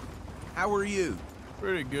 How are you?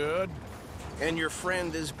 Pretty good. And your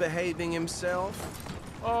friend is behaving himself?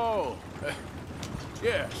 Oh,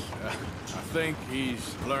 yes. I think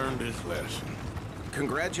he's learned his lesson.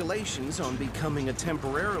 Congratulations on becoming a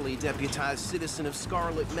temporarily deputized citizen of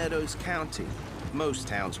Scarlet Meadows County. Most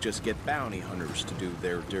towns just get bounty hunters to do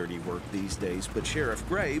their dirty work these days, but Sheriff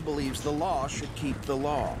Gray believes the law should keep the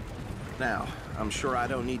law. Now, I'm sure I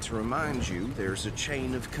don't need to remind you, there's a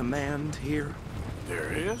chain of command here.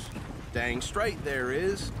 There is? Dang straight there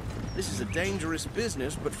is. This is a dangerous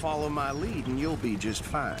business, but follow my lead and you'll be just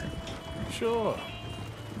fine. Sure.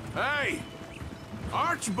 Hey!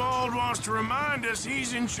 Archibald wants to remind us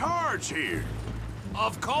he's in charge here.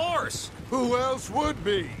 Of course! Who else would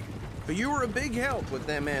be? But you were a big help with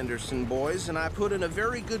them Anderson boys, and I put in a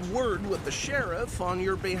very good word with the sheriff on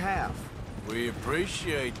your behalf. We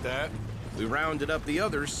appreciate that. We rounded up the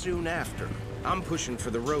others soon after. I'm pushing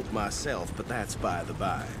for the rope myself, but that's by the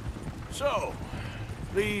by. So,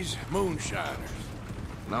 these moonshiners.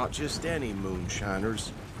 Not just any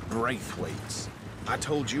moonshiners, Braithwaites. I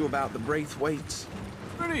told you about the Braithwaites?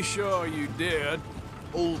 Pretty sure you did.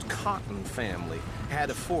 Old Cotton family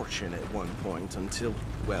had a fortune at one point until,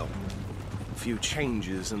 well, a few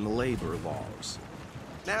changes in the labor laws.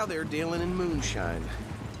 Now they're dealing in moonshine.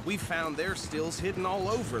 We found their stills hidden all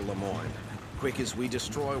over Lemoyne. Quick as we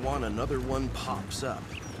destroy one, another one pops up.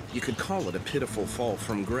 You could call it a pitiful fall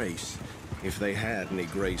from grace, if they had any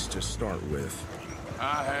grace to start with.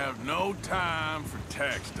 I have no time for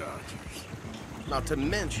tax dodgers. Not to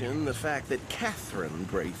mention the fact that Catherine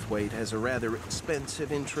Braithwaite has a rather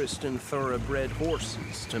expensive interest in thoroughbred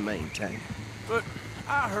horses to maintain. But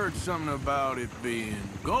I heard something about it being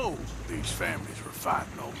gold these families were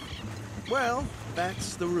fighting over. Well,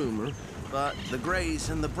 that's the rumor. But the Grays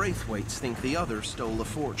and the Braithwaites think the others stole a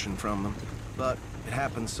fortune from them. But it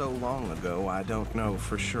happened so long ago, I don't know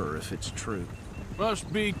for sure if it's true.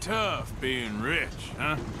 Must be tough being rich,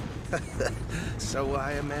 huh? So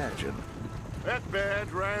I imagine. That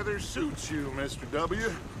badge rather suits you, Mr.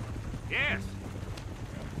 W. Yes.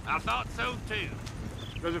 I thought so, too.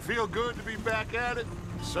 Does it feel good to be back at it,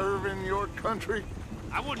 serving your country?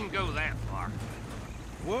 I wouldn't go that far.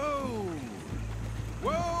 Whoa!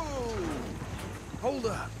 Whoa! Hold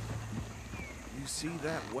up. You see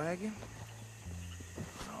that wagon?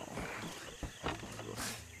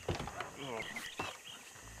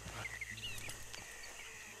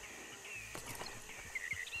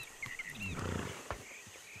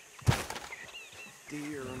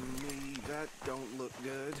 dear me, that don't look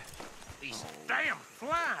good. These damn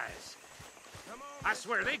flies! I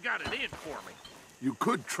swear they got it in for me. You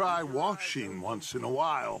could try washing once in a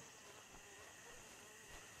while.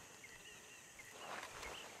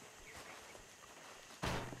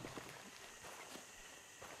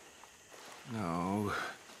 No,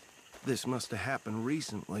 this must have happened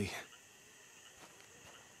recently.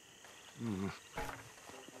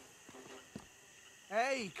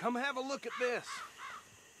 Hey, come have a look at this.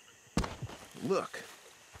 Look,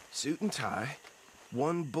 suit and tie,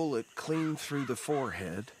 one bullet clean through the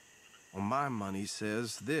forehead. Well, my money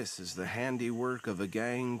says this is the handiwork of a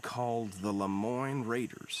gang called the Lemoyne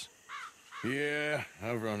Raiders. Yeah,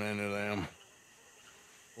 I've run into them.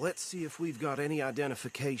 Let's see if we've got any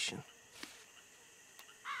identification.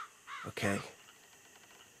 Okay,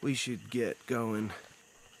 we should get going.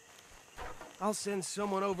 I'll send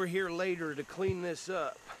someone over here later to clean this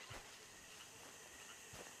up.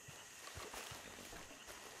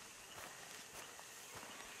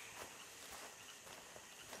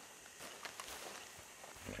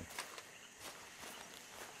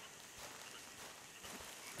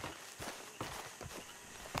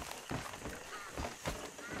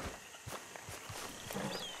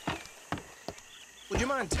 Would you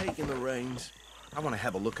mind taking the reins? I want to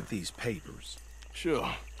have a look at these papers. Sure.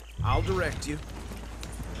 I'll direct you.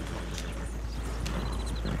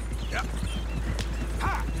 Yep.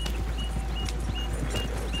 Ha!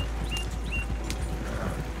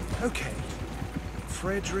 Okay.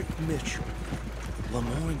 Frederick Mitchell,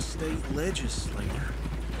 Lemoyne State Legislator.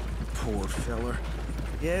 Poor feller.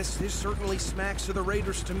 Yes, this certainly smacks of the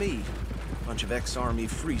Raiders to me. Bunch of ex-Army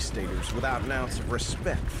Free Staters without an ounce of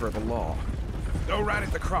respect for the law. Go right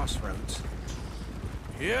at the crossroads.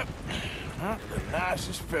 Yep. Not the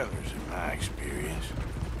nicest fellas in my experience.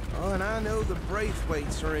 Oh, and I know the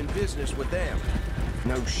Braithwaites are in business with them.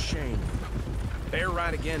 No shame. They're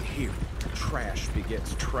right again here. Trash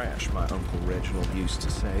begets trash, my Uncle Reginald used to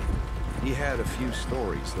say. He had a few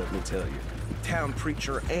stories, let me tell you. Town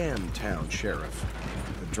preacher and town sheriff.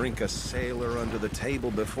 Would drink a sailor under the table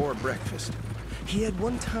before breakfast. He had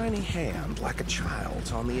one tiny hand, like a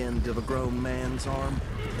child's, on the end of a grown man's arm.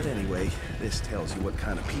 But anyway, this tells you what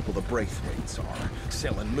kind of people the Braithwaites are,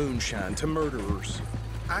 selling moonshine to murderers.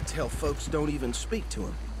 I tell folks don't even speak to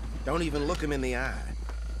him. Don't even look him in the eye.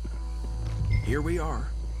 Here we are.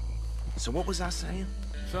 So what was I saying?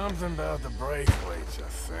 Something about the Braithwaites, I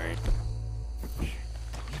think.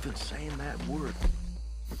 Even saying that word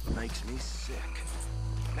makes me sick.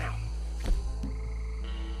 Now,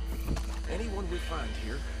 anyone we find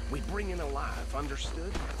here, we bring in alive,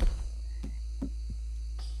 understood?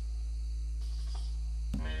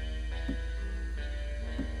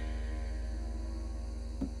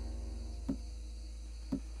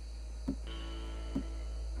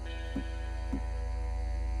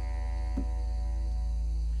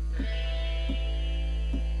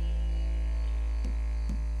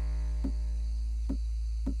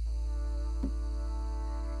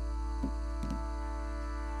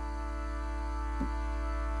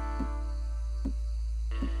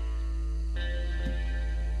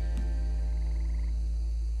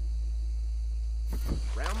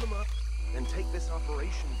 Round them up, and take this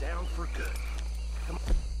operation down for good. Come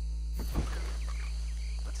on.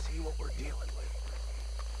 Let's see what we're dealing with.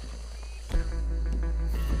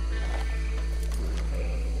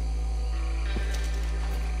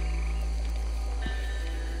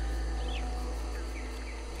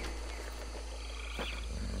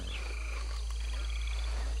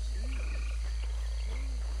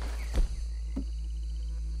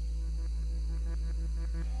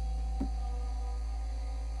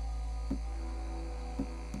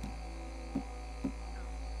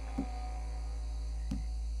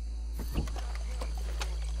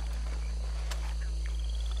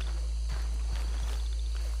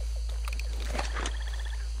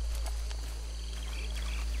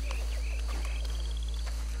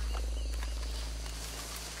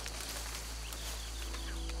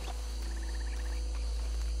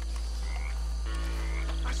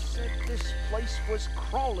 This place was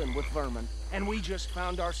crawling with vermin, and we just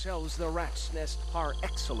found ourselves the rat's nest par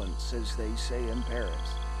excellence, as they say in Paris.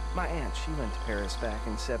 My aunt, she went to Paris back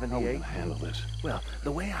in '78. How are we gonna handle this? Well,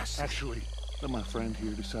 the way I see Actually, let my friend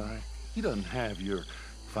here decide. He doesn't have your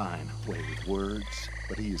fine way with words,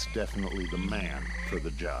 but he is definitely the man for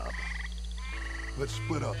the job. Let's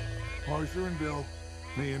split up. Arthur and Bill,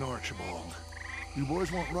 me and Archibald. You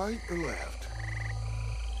boys want right or left?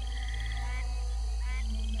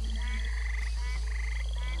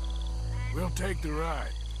 We'll take the right.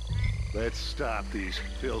 Let's stop these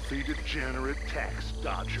filthy, degenerate tax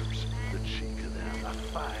dodgers. The cheek of them, a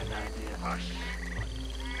fine idea. Hush.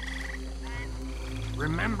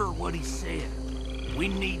 Remember what he said. We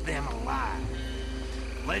need them alive.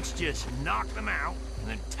 Let's just knock them out and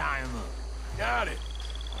then tie them up. Got it,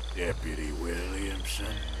 Deputy Williamson.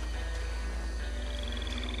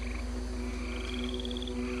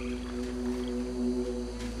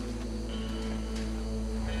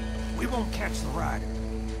 We won't catch the rider.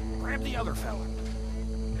 Grab the other fella.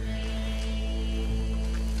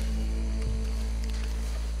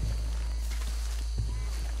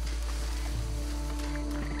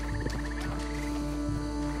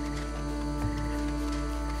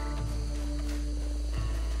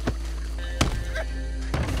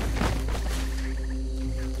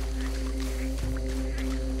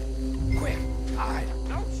 Quick, hide.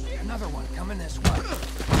 Oh, shit. Another one coming this way.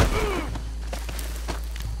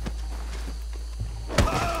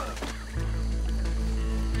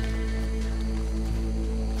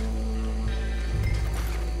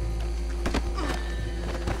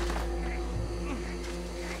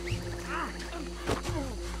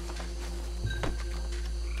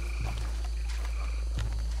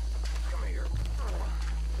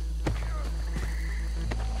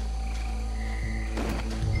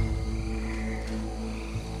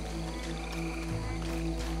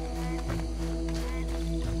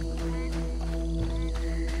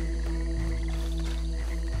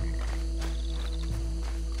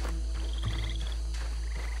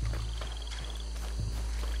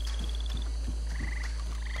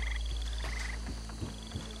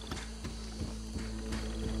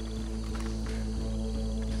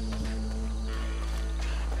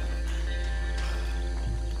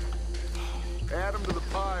 Add them to the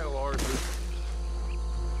pile, Arthur.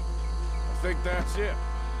 I think that's it.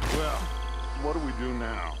 Well, what do we do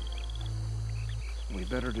now? We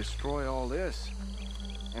better destroy all this.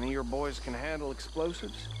 Any of your boys can handle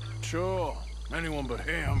explosives? Sure. Anyone but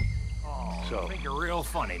him. Oh, So- you think you're real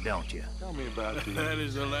funny, don't you? Tell me about the... That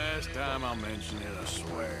is the last time I'll mention it, I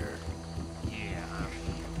swear. Yeah.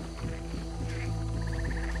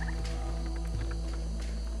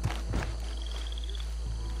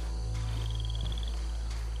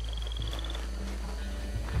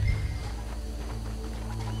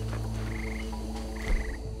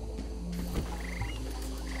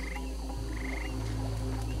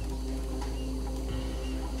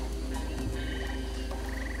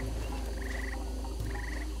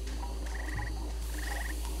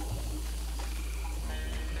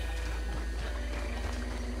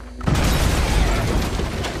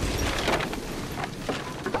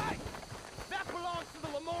 That belongs to the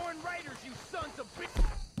Lemoran Raiders, you sons of bitch!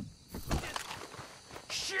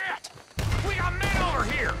 Shit! We got men over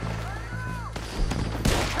here!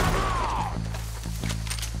 Come on!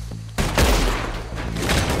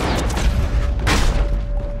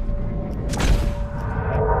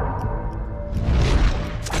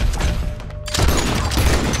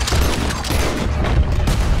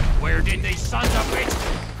 Where did these sons of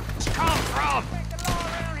bitches come from?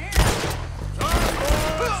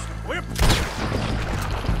 Whip!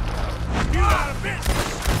 You out of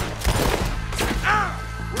business!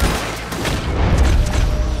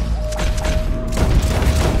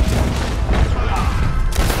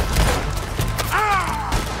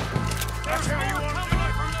 That's how you want to do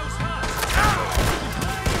it from those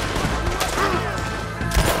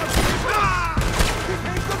We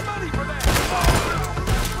paid good money for that!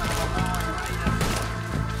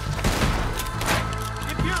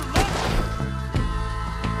 If you're lucky,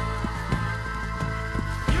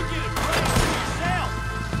 you get a prize for yourself.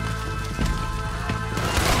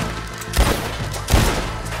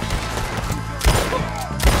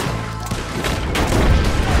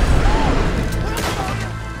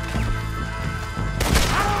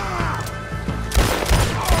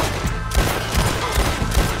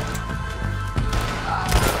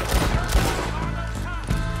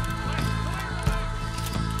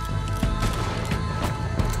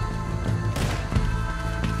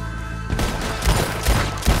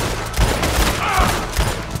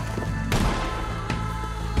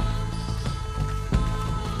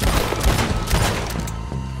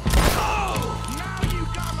 Now you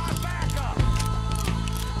got my backup.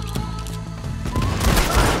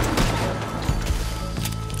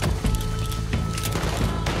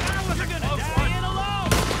 I wasn't gonna die in alone.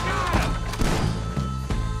 Got him.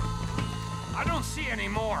 I don't see any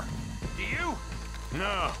more. Do you?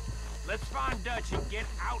 No, Let's find Dutch and get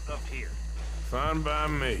out of here. fine by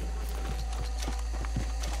me.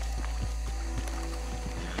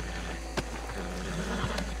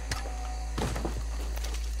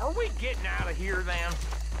 Are we getting out of here then?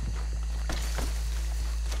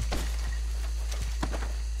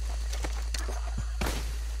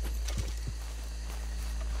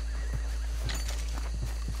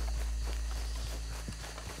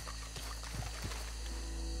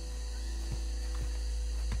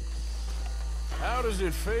 does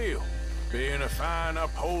it feel, being a fine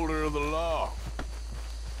upholder of the law?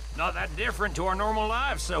 Not that different to our normal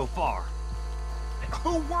lives so far.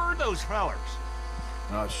 Who were those fellers?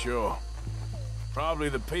 Not sure. Probably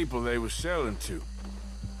the people they were selling to.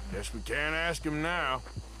 Guess we can't ask them now.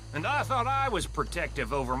 And I thought I was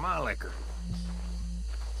protective over my liquor.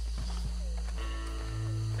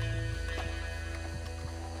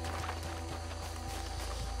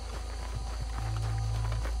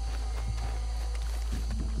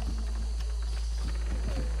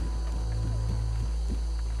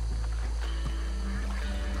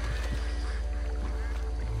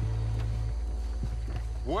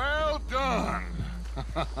 Well done.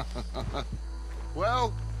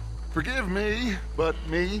 Well, forgive me, but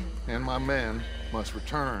me and my men must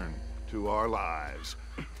return to our lives.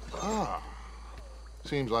 Ah,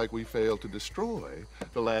 seems like we failed to destroy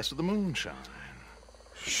the last of the moonshine.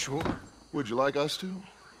 Sure. Would you like us to?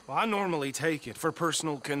 Well, I normally take it. For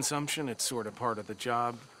personal consumption, it's sort of part of the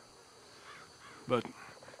job. But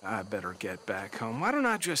I better get back home. Why don't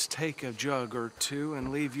I just take a jug or two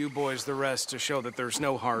and leave you boys the rest to show that there's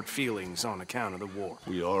no hard feelings on account of the war?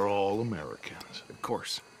 We are all Americans. Of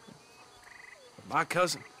course. My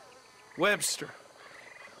cousin, Webster,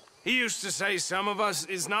 he used to say some of us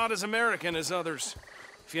is not as American as others,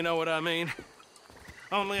 if you know what I mean.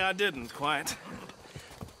 Only I didn't quite.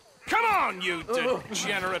 Come on, you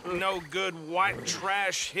degenerate, no-good, white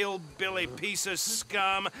trash, hillbilly piece of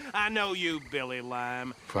scum. I know you, Billy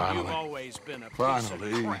Lime. Finally. You've always been a piece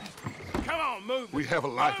Finally. of crap. Come on, move. We have a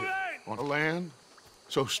life on a land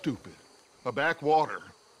so stupid, a backwater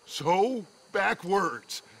so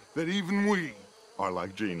backwards that even we are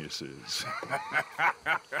like geniuses.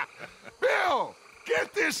 Bill,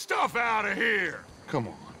 get this stuff out of here. Come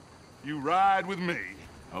on, you ride with me.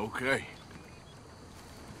 Okay.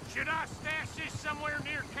 Should I stash this somewhere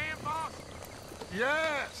near camp, boss?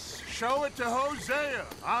 Yes, show it to Hosea.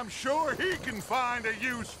 I'm sure he can find a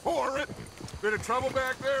use for it. Bit of trouble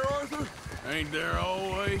back there, Arthur? Ain't there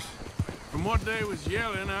always? From what they was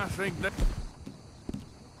yelling, I think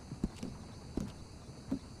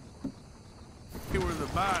they were the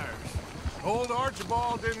buyers. Old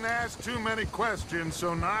Archibald didn't ask too many questions,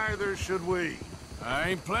 so neither should we. I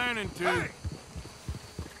ain't planning to. Hey!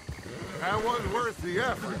 That was worth the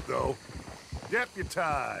effort, though.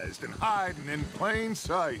 Deputized and hiding in plain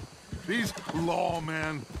sight. These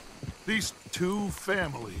lawmen, these two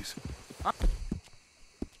families. I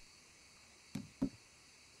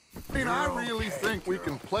mean, I really think we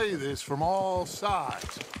can play this from all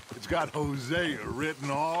sides. It's got Hosea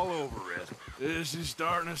written all over it. This is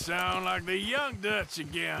starting to sound like the young Dutch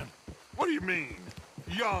again. What do you mean,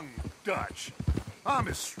 young Dutch? I'm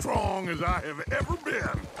as strong as I have ever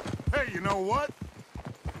been. Hey, you know what?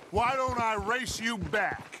 Why don't I race you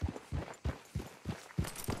back?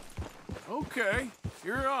 Okay,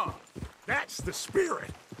 you're on. That's the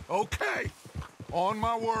spirit. Okay, on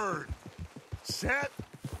my word. Set,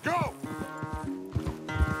 go!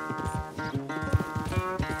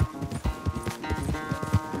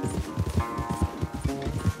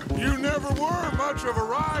 You never were much of a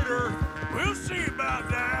rider. We'll see about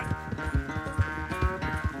that.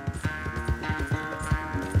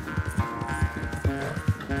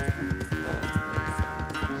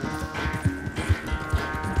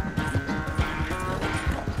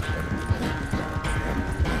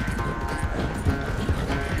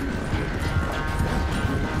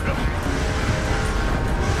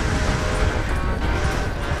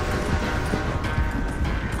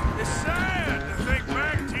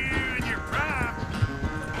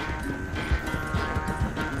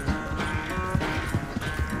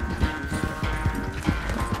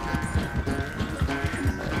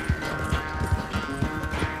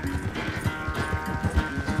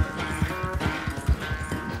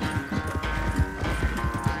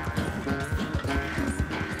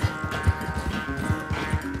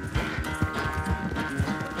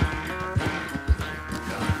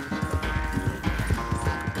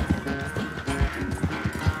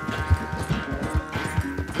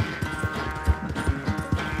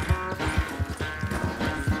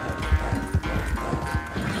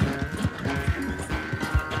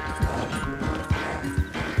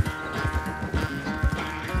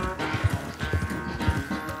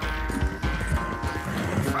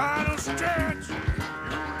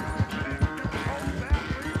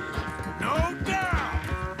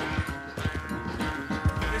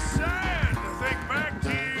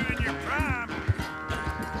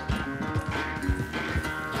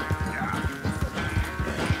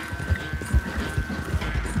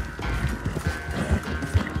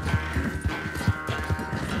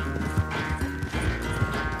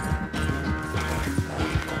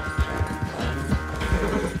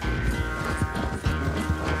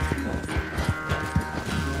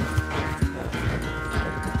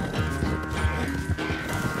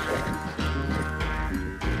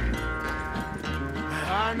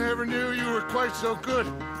 were quite so good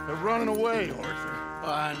at running away, Arthur.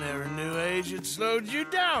 Well, I never knew age had slowed you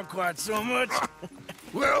down quite so much.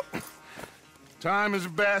 Well, time is a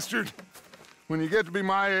bastard. When you get to be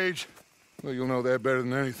my age, well, you'll know that better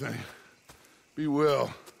than anything. Be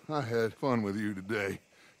well. I had fun with you today.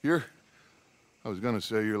 I was gonna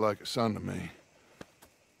say you're like a son to me,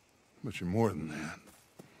 but you're more than that.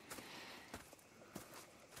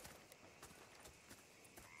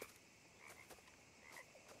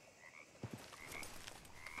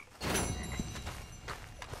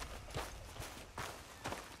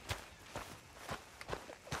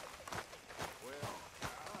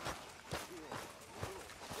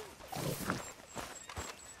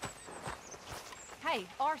 Hey,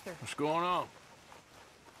 Arthur. What's going on?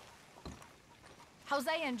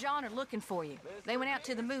 Hosea and John are looking for you. They went out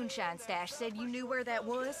to the moonshine stash, said you knew where that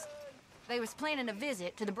was. They was planning a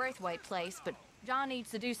visit to the Braithwaite place, but John needs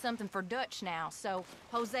to do something for Dutch now, so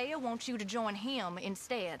Hosea wants you to join him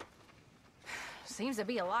instead. Seems to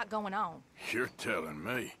be a lot going on. You're telling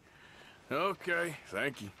me. Okay,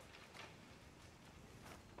 thank you.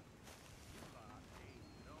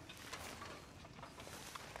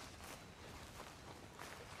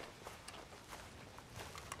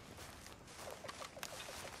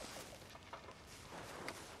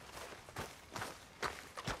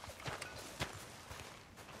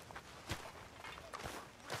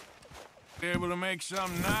 Be able to make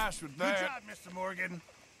something nice with that. Good job, Mr. Morgan.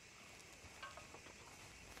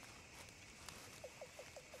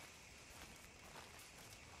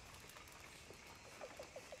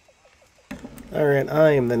 Alright,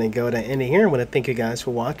 I am going to go to end it here. I want to thank you guys for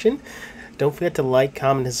watching. Don't forget to like,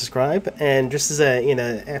 comment, and subscribe. And just as a,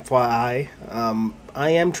 FYI, I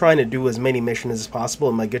am trying to do as many missions as possible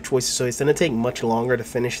in my good choices, so it's going to take much longer to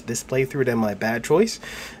finish this playthrough than my bad choice.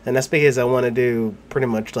 And that's because I want to do pretty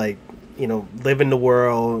much like, live in the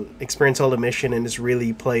world, experience all the mission, and just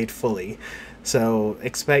really play it fully. So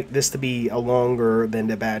expect this to be a longer than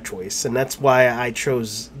the bad choice. And that's why I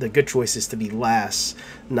chose the good choices to be last,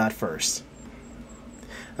 not first.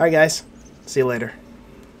 Alright guys, see you later.